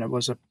viaticum, and it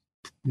was a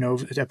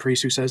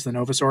priest who says the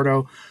Novus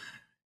Ordo,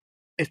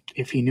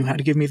 if he knew how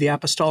to give me the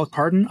apostolic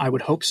pardon, I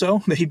would hope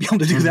so that he'd be able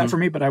to do that for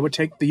me. But I would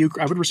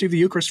receive the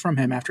Eucharist from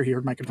him after he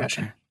heard my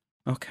confession.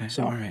 Okay.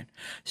 So, all right.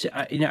 So,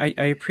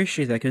 I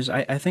appreciate that, because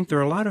I think there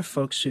are a lot of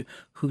folks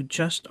who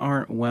just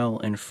aren't well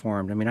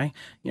informed. I mean,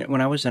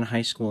 when I was in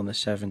high school in the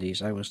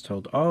 70s, I was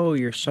told, "Oh,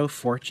 you're so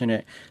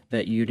fortunate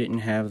that you didn't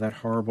have that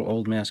horrible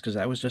old Mass, because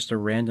that was just a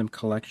random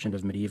collection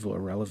of medieval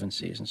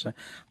irrelevancies." And so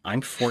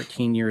I'm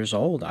 14 years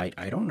old. I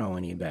don't know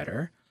any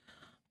better.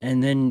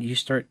 And then you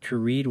start to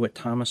read what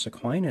Thomas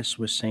Aquinas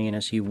was saying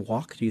as he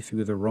walked you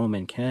through the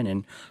Roman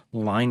canon,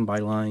 line by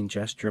line,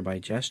 gesture by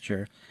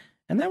gesture.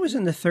 And that was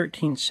in the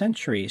 13th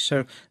century.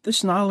 So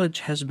this knowledge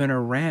has been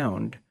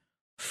around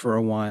for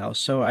a while.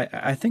 So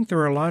I think there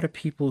are a lot of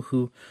people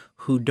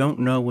who don't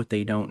know what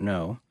they don't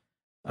know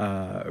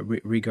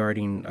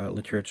regarding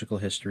liturgical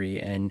history,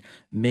 and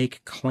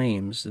make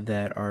claims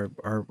that are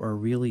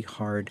really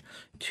hard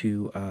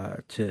to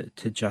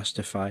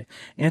justify.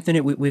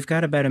 Anthony, we've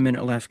got about a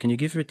minute left. Can you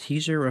give a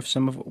teaser of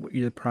some of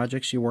the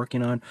projects you're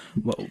working on,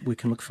 what we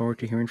can look forward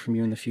to hearing from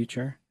you in the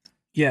future?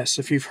 Yes,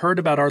 if you've heard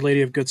about Our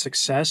Lady of Good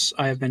Success,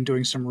 I have been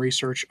doing some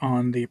research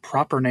on the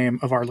proper name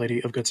of Our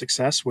Lady of Good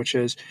Success, which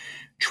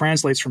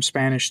translates from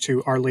Spanish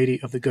to Our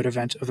Lady of the Good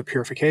Event of the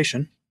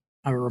Purification.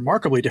 a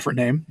remarkably different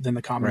name than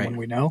the common Right. one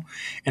we know.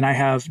 And I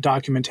have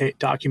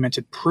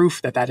documented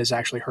proof that that is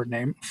actually her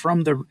name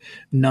from the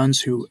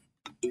nuns who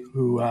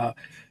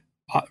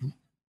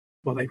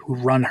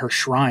run her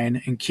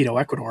shrine in Quito,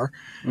 Ecuador.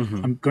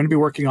 Mm-hmm. I'm going to be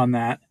working on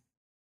that.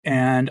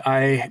 And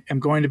I am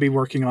going to be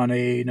working on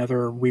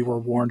another We Were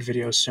Warned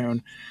video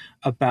soon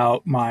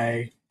about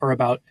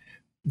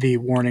the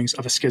warnings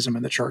of a schism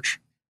in the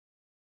church.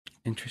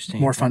 Interesting.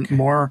 More fun, Okay.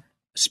 more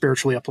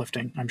spiritually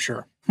uplifting, I'm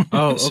sure.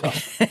 Oh, So-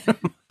 okay.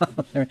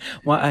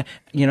 Well,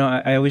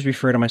 I always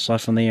refer to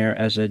myself on the air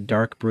as a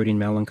dark, brooding,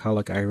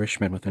 melancholic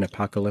Irishman with an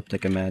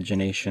apocalyptic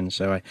imagination.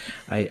 So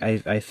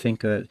I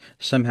think that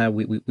somehow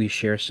we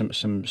share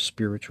some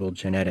spiritual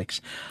genetics.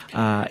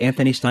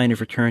 Anthony Stine of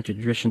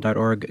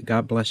returntotradition.org.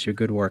 God bless your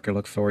good work. I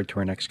look forward to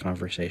our next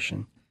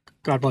conversation.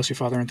 God bless you,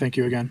 Father, and thank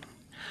you again.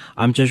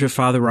 I'm Jesuit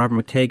Father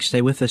Robert McTague.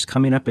 Stay with us.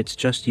 Coming up, it's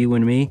just you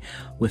and me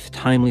with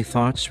timely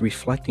thoughts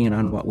reflecting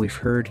on what we've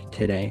heard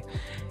today.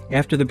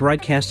 After the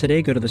broadcast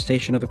today, go to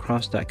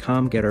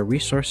thestationofthecross.com, get our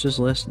resources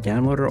list,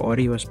 download our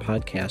audio as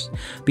podcast.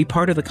 Be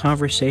part of the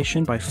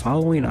conversation by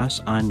following us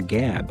on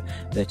Gab.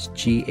 That's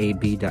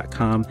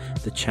gab.com.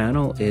 The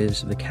channel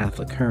is The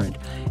Catholic Current.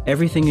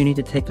 Everything you need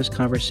to take this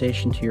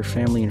conversation to your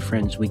family and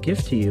friends, we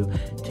give to you.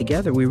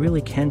 Together, we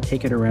really can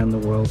take it around the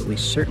world. We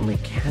certainly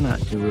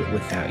cannot do it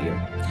without you.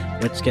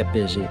 Let's get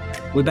busy.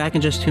 We're back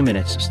in just 2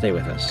 minutes. Stay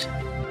with us.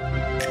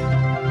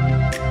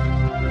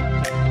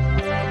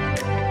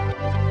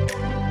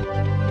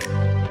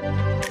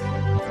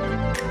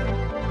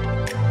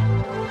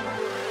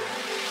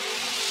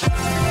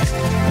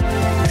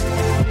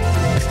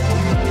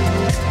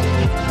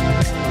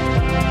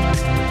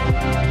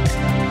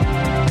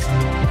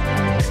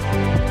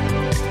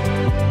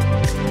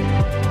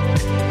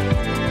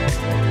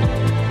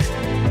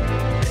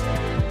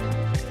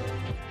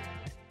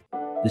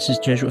 This is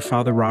Jesuit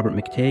Father Robert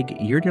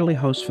McTague, your daily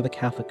host for the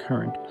Catholic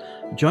Current.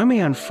 Join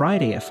me on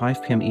Friday at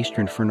 5 p.m.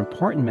 Eastern for an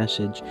important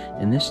message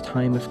in this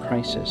time of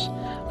crisis.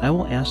 I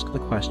will ask the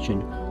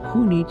question,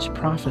 who needs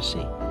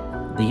prophecy?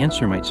 The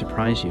answer might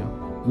surprise you.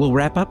 We'll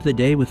wrap up the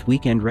day with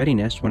weekend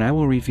readiness when I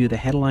will review the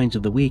headlines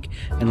of the week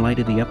in light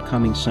of the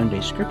upcoming Sunday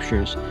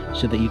scriptures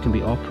so that you can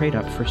be all prayed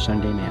up for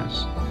Sunday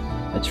Mass.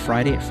 That's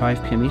Friday at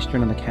 5 p.m.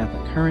 Eastern on the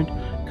Catholic Current,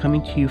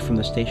 coming to you from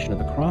the Station of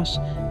the Cross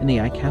and the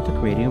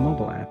iCatholic Radio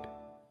mobile app.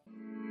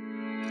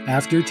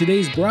 After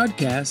today's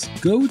broadcast,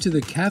 go to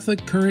the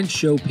Catholic Current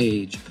show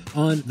page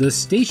on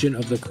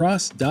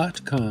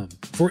thestationofthecross.com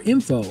for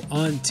info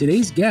on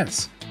today's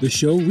guests, the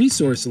show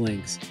resource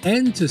links,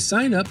 and to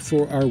sign up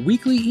for our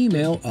weekly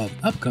email of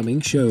upcoming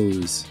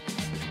shows.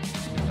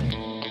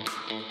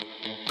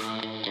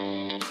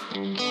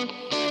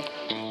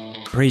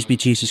 Praise be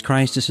Jesus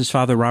Christ. This is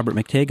Father Robert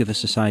McTague of the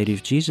Society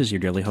of Jesus, your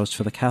daily host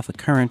for the Catholic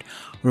Current,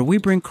 where we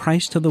bring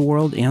Christ to the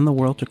world and the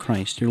world to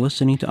Christ. You're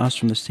listening to us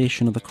from the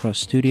Station of the Cross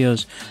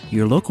Studios,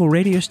 your local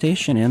radio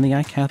station, and the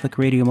iCatholic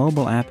Radio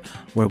mobile app,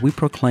 where we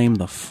proclaim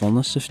the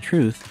fullness of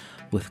truth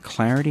with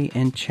clarity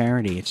and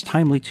charity. It's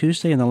Timely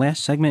Tuesday. In the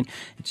last segment,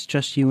 it's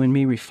just you and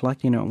me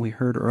reflecting on what we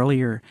heard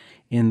earlier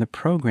in the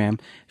program.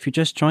 If you're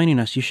just joining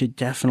us, you should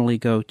definitely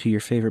go to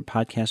your favorite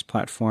podcast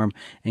platform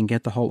and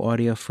get the whole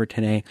audio for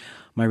today.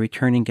 My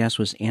returning guest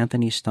was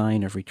Anthony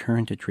Stine of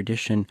Return to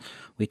Tradition.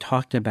 We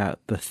talked about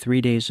the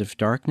 3 days of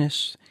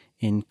darkness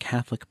in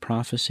Catholic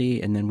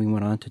prophecy, and then we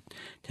went on to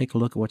take a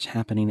look at what's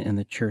happening in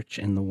the church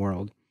and the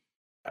world.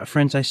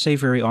 Friends, I say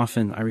very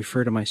often, I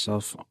refer to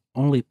myself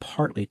only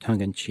partly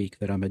tongue-in-cheek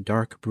that I'm a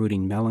dark,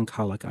 brooding,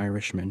 melancholic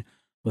Irishman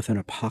with an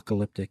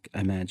apocalyptic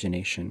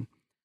imagination.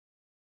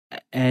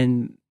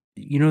 And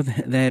you know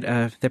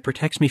that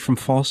protects me from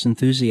false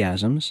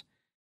enthusiasms,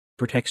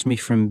 protects me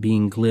from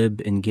being glib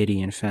and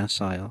giddy and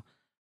facile,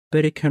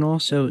 but it can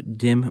also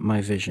dim my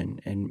vision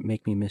and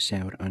make me miss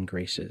out on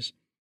graces.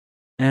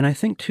 And I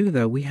think, too,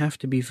 though, we have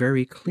to be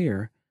very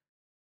clear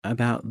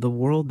about the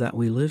world that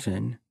we live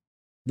in.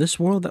 This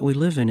world that we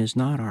live in is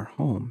not our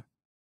home.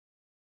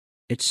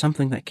 It's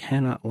something that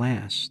cannot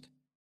last.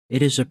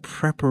 It is a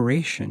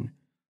preparation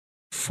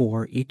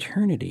for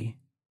eternity.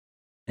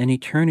 And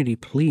eternity,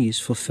 please,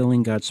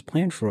 fulfilling God's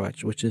plan for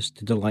us, which is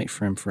to delight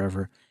for Him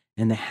forever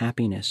in the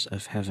happiness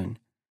of heaven.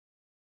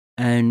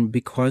 And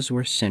because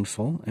we're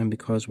sinful, and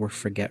because we're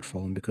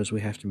forgetful, and because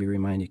we have to be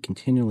reminded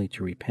continually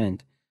to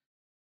repent,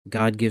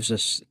 God gives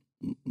us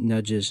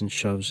nudges and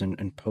shoves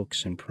and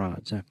pokes and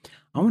prods. I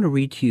want to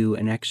read to you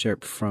an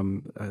excerpt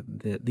from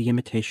the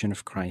Imitation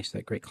of Christ,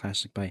 that great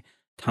classic by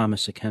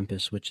Thomas à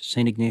Kempis, which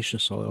St.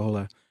 Ignatius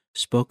Loyola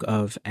spoke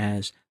of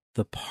as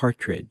the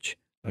partridge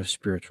of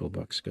spiritual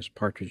books, because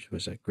partridge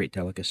was a great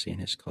delicacy in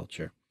his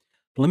culture.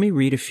 But let me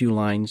read a few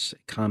lines,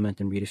 comment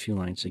and read a few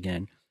lines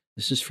again.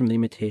 This is from the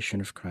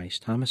Imitation of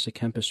Christ. Thomas à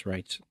Kempis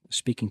writes,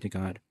 speaking to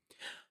God,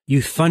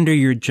 "You thunder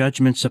your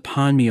judgments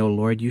upon me, O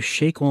Lord. You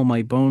shake all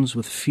my bones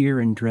with fear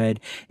and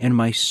dread, and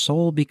my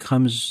soul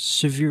becomes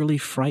severely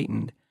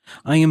frightened.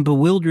 I am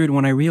bewildered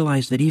when I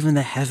realize that even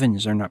the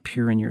heavens are not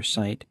pure in your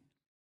sight.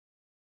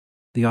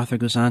 The author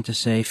goes on to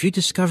say, if you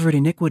discovered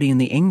iniquity in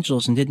the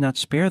angels and did not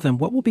spare them,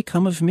 what will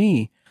become of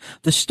me?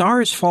 The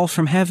stars fall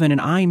from heaven, and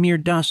I mere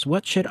dust.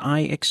 What should I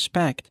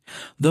expect?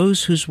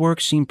 Those whose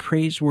works seem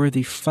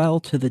praiseworthy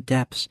fell to the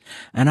depths,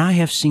 and I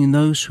have seen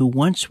those who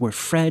once were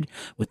fed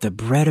with the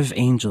bread of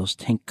angels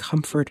take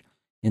comfort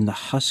in the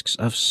husks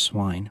of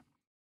swine.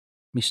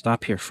 Let me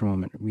stop here for a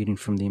moment, reading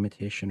from the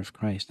Imitation of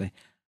Christ.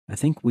 I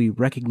think we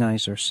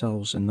recognize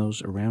ourselves and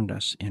those around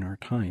us in our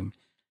time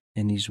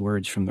in these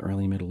words from the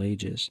early Middle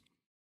Ages.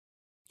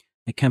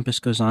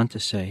 Kempis goes on to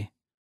say,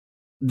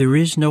 there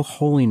is no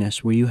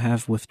holiness where you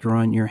have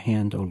withdrawn your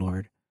hand, O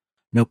Lord,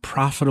 no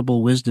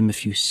profitable wisdom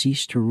if you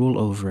cease to rule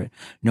over it,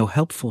 no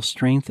helpful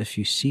strength if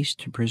you cease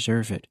to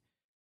preserve it.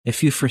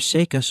 If you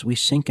forsake us, we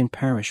sink and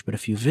perish, but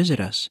if you visit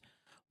us,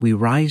 we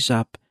rise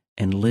up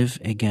and live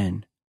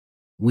again.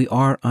 We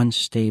are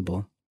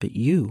unstable, but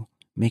you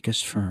make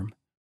us firm.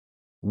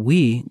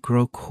 We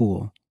grow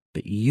cool,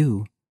 but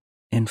you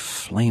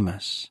inflame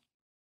us.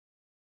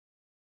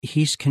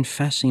 He's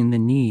confessing the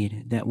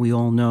need that we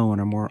all know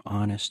in our more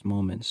honest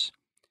moments,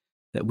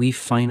 that we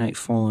finite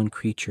fallen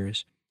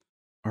creatures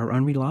are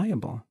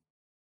unreliable.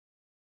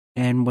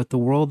 And what the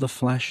world, the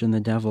flesh, and the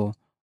devil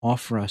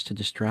offer us to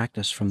distract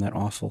us from that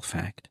awful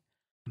fact,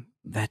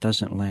 that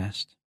doesn't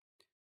last.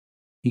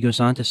 He goes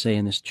on to say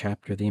in this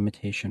chapter, The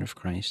Imitation of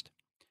Christ,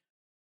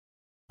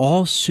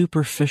 all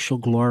superficial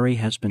glory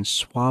has been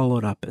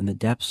swallowed up in the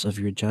depths of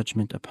your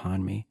judgment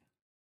upon me.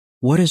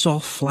 What is all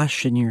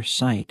flesh in your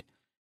sight?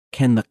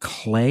 Can the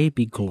clay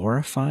be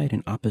glorified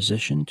in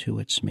opposition to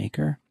its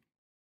maker?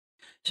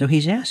 So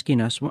he's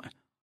asking us,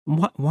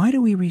 why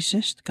do we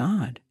resist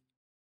God?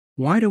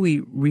 Why do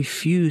we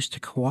refuse to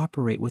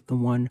cooperate with the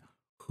one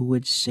who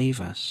would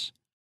save us?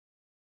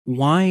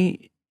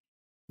 Why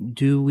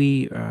do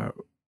we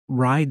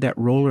ride that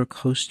roller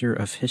coaster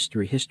of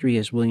history? History,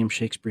 as William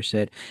Shakespeare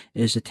said,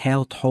 is a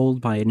tale told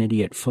by an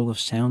idiot, full of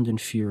sound and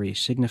fury,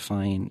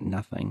 signifying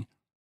nothing.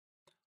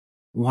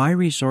 Why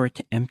resort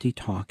to empty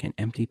talk and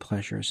empty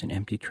pleasures and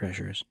empty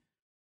treasures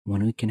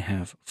when we can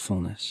have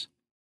fullness?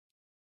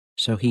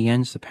 So he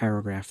ends the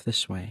paragraph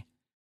this way.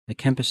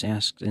 Kempis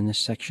asks in this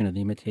section of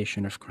the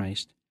Imitation of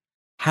Christ,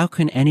 how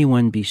can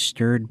anyone be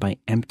stirred by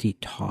empty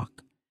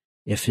talk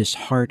if his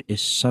heart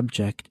is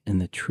subject in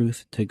the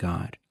truth to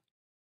God?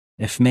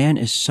 If man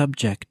is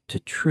subject to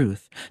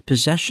truth,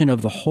 possession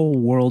of the whole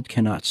world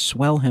cannot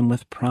swell him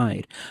with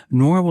pride,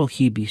 nor will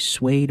he be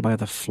swayed by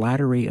the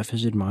flattery of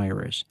his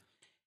admirers,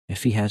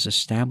 if he has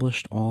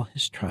established all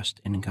his trust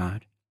in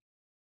God.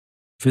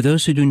 For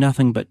those who do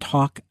nothing but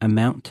talk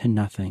amount to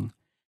nothing.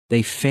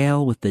 They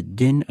fail with the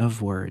din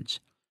of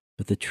words,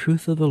 but the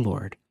truth of the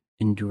Lord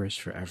endures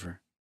forever.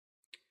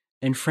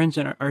 And friends,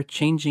 in our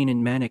changing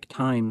and manic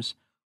times,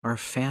 our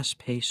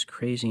fast-paced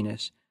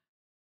craziness,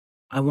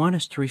 I want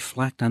us to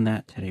reflect on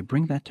that today.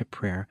 Bring that to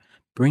prayer.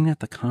 Bring that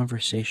to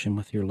conversation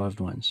with your loved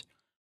ones.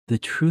 The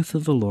truth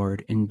of the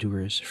Lord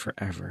endures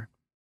forever.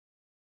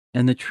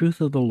 And the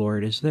truth of the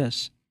Lord is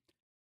this: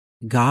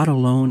 God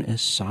alone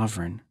is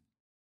sovereign.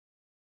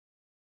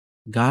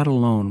 God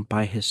alone,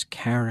 by his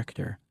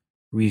character,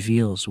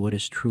 reveals what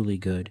is truly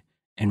good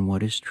and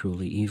what is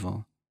truly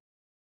evil.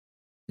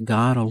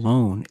 God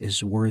alone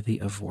is worthy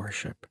of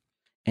worship,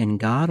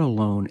 and God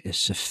alone is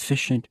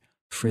sufficient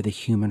for the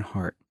human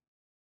heart.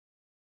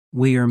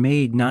 We are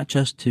made not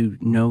just to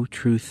know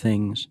true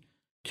things,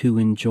 to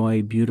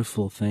enjoy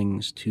beautiful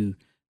things, to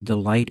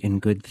delight in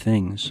good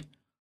things.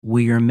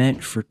 We are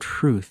meant for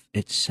truth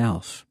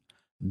itself,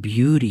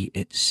 beauty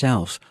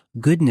itself,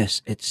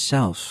 goodness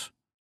itself.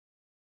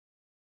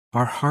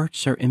 Our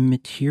hearts are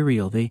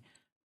immaterial.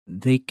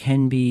 They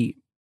can be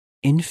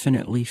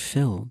infinitely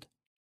filled.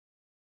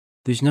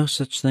 There's no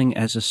such thing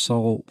as a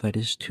soul that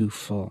is too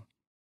full.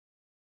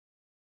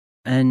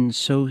 And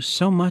so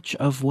much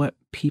of what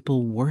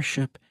people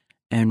worship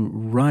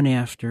and run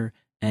after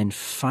and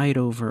fight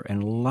over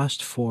and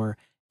lust for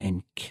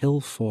and kill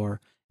for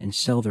and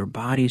sell their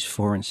bodies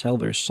for and sell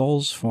their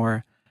souls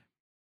for,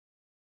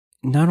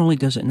 not only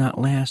does it not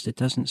last, it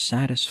doesn't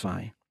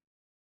satisfy.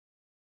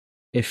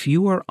 If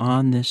you are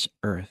on this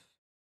earth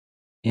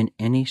in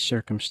any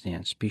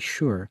circumstance, be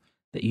sure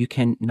that you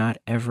can not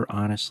ever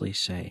honestly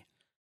say,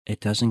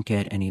 it doesn't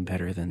get any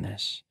better than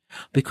this,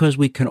 because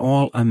we can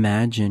all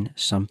imagine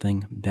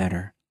something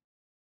better.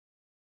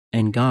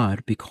 And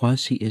God,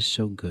 because he is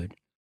so good,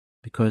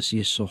 because he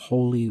is so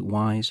holy,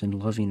 wise, and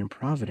loving and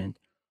provident,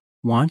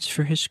 wants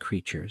for his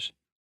creatures,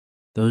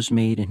 those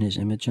made in his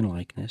image and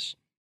likeness,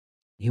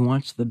 he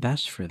wants the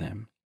best for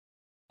them.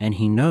 And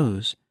he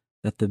knows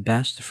that the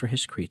best for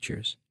his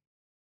creatures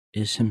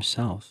is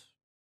himself.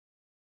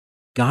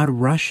 God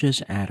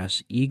rushes at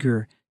us,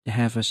 eager to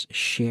have us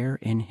share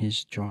in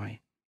his joy.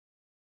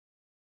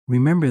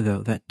 Remember,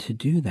 though, that to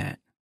do that,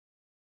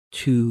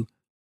 to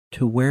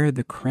wear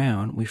the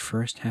crown, we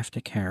first have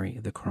to carry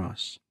the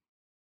cross.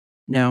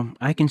 Now,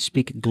 I can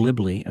speak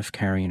glibly of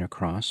carrying a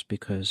cross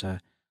because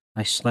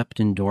I slept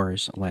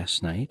indoors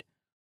last night.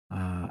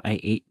 I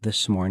ate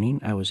this morning.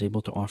 I was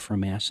able to offer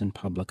Mass in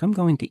public. I'm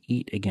going to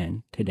eat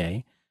again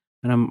today.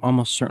 and I'm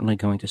almost certainly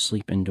going to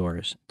sleep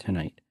indoors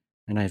tonight,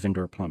 and I have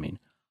indoor plumbing.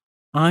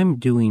 I'm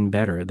doing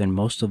better than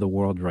most of the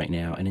world right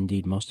now, and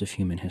indeed most of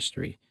human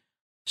history.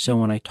 So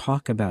when I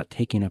talk about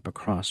taking up a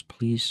cross,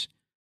 please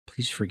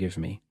forgive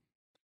me.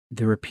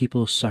 There are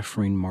people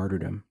suffering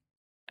martyrdom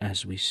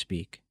as we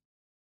speak.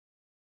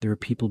 There are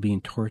people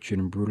being tortured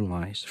and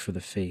brutalized for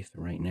the faith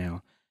right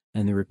now,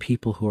 and there are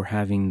people who are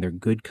having their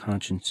good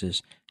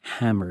consciences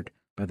hammered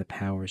by the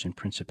powers and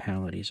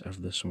principalities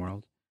of this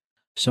world.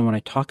 So when I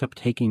talk up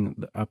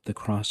taking up the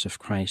cross of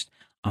Christ,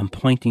 I'm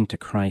pointing to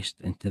Christ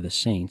and to the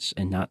saints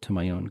and not to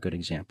my own good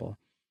example.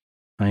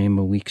 I am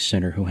a weak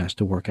sinner who has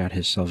to work out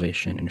his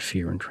salvation in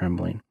fear and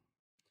trembling.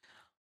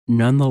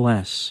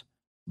 Nonetheless,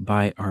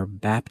 by our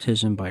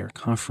baptism, by our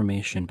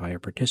confirmation, by our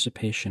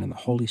participation in the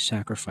holy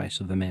sacrifice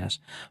of the Mass,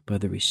 by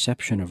the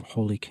reception of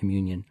Holy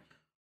Communion,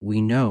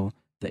 we know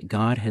that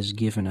God has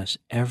given us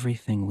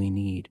everything we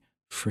need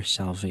for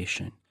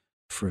salvation,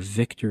 for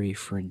victory,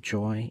 for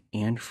joy,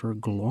 and for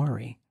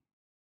glory.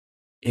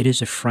 It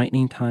is a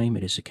frightening time,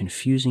 it is a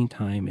confusing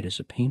time, it is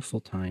a painful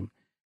time,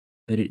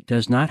 but it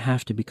does not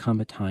have to become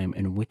a time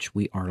in which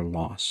we are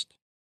lost.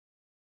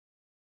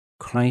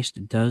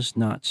 Christ does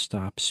not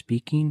stop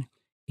speaking,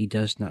 he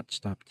does not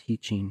stop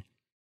teaching,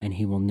 and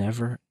he will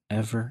never,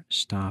 ever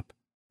stop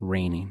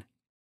reigning.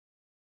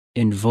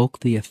 Invoke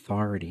the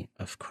authority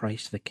of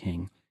Christ the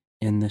King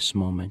in this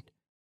moment.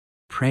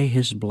 Pray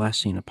his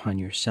blessing upon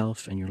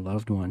yourself and your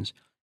loved ones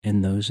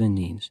and those in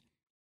need.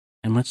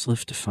 And let's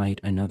live to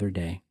fight another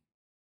day,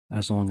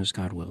 as long as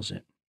God wills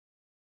it.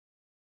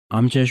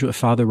 I'm Jesuit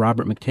Father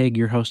Robert McTague,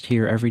 your host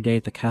here every day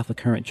at the Catholic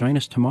Current. Join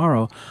us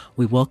tomorrow.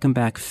 We welcome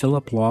back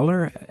Philip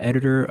Lawler,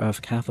 editor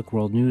of Catholic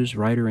World News,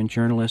 writer and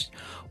journalist.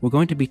 We're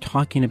going to be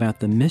talking about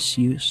the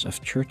misuse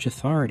of church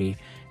authority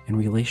in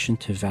relation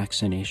to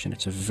vaccination.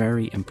 It's a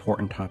very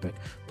important topic.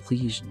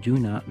 Please do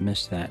not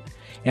miss that.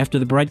 After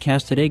the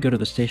broadcast today, go to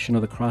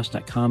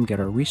thestationofthecross.com, get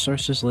our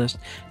resources list,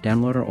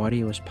 download our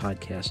audio as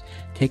podcast.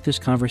 Take this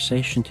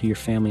conversation to your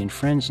family and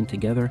friends, and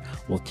together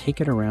we'll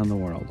take it around the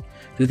world.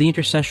 Through the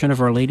intercession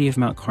of Our Lady of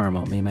Mount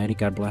Carmel, may mighty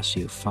God bless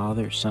you,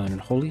 Father, Son, and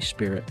Holy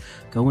Spirit.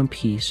 Go in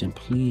peace, and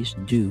please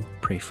do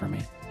pray for me.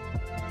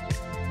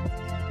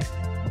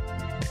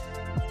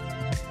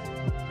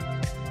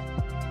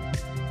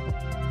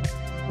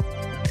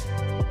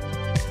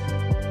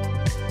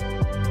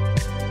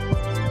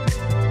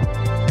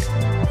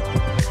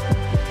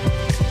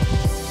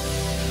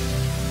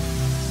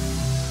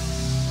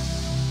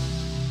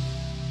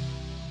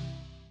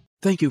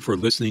 Thank you for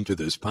listening to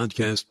this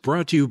podcast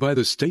brought to you by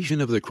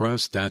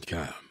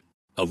thestationofthecross.com,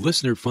 a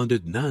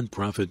listener-funded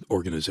nonprofit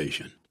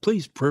organization.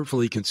 Please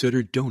prayerfully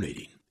consider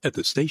donating at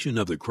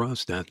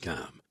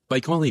thestationofthecross.com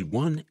by calling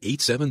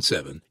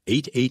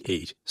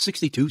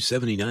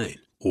 1-877-888-6279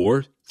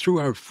 or through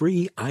our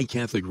free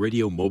iCatholic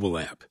Radio mobile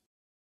app.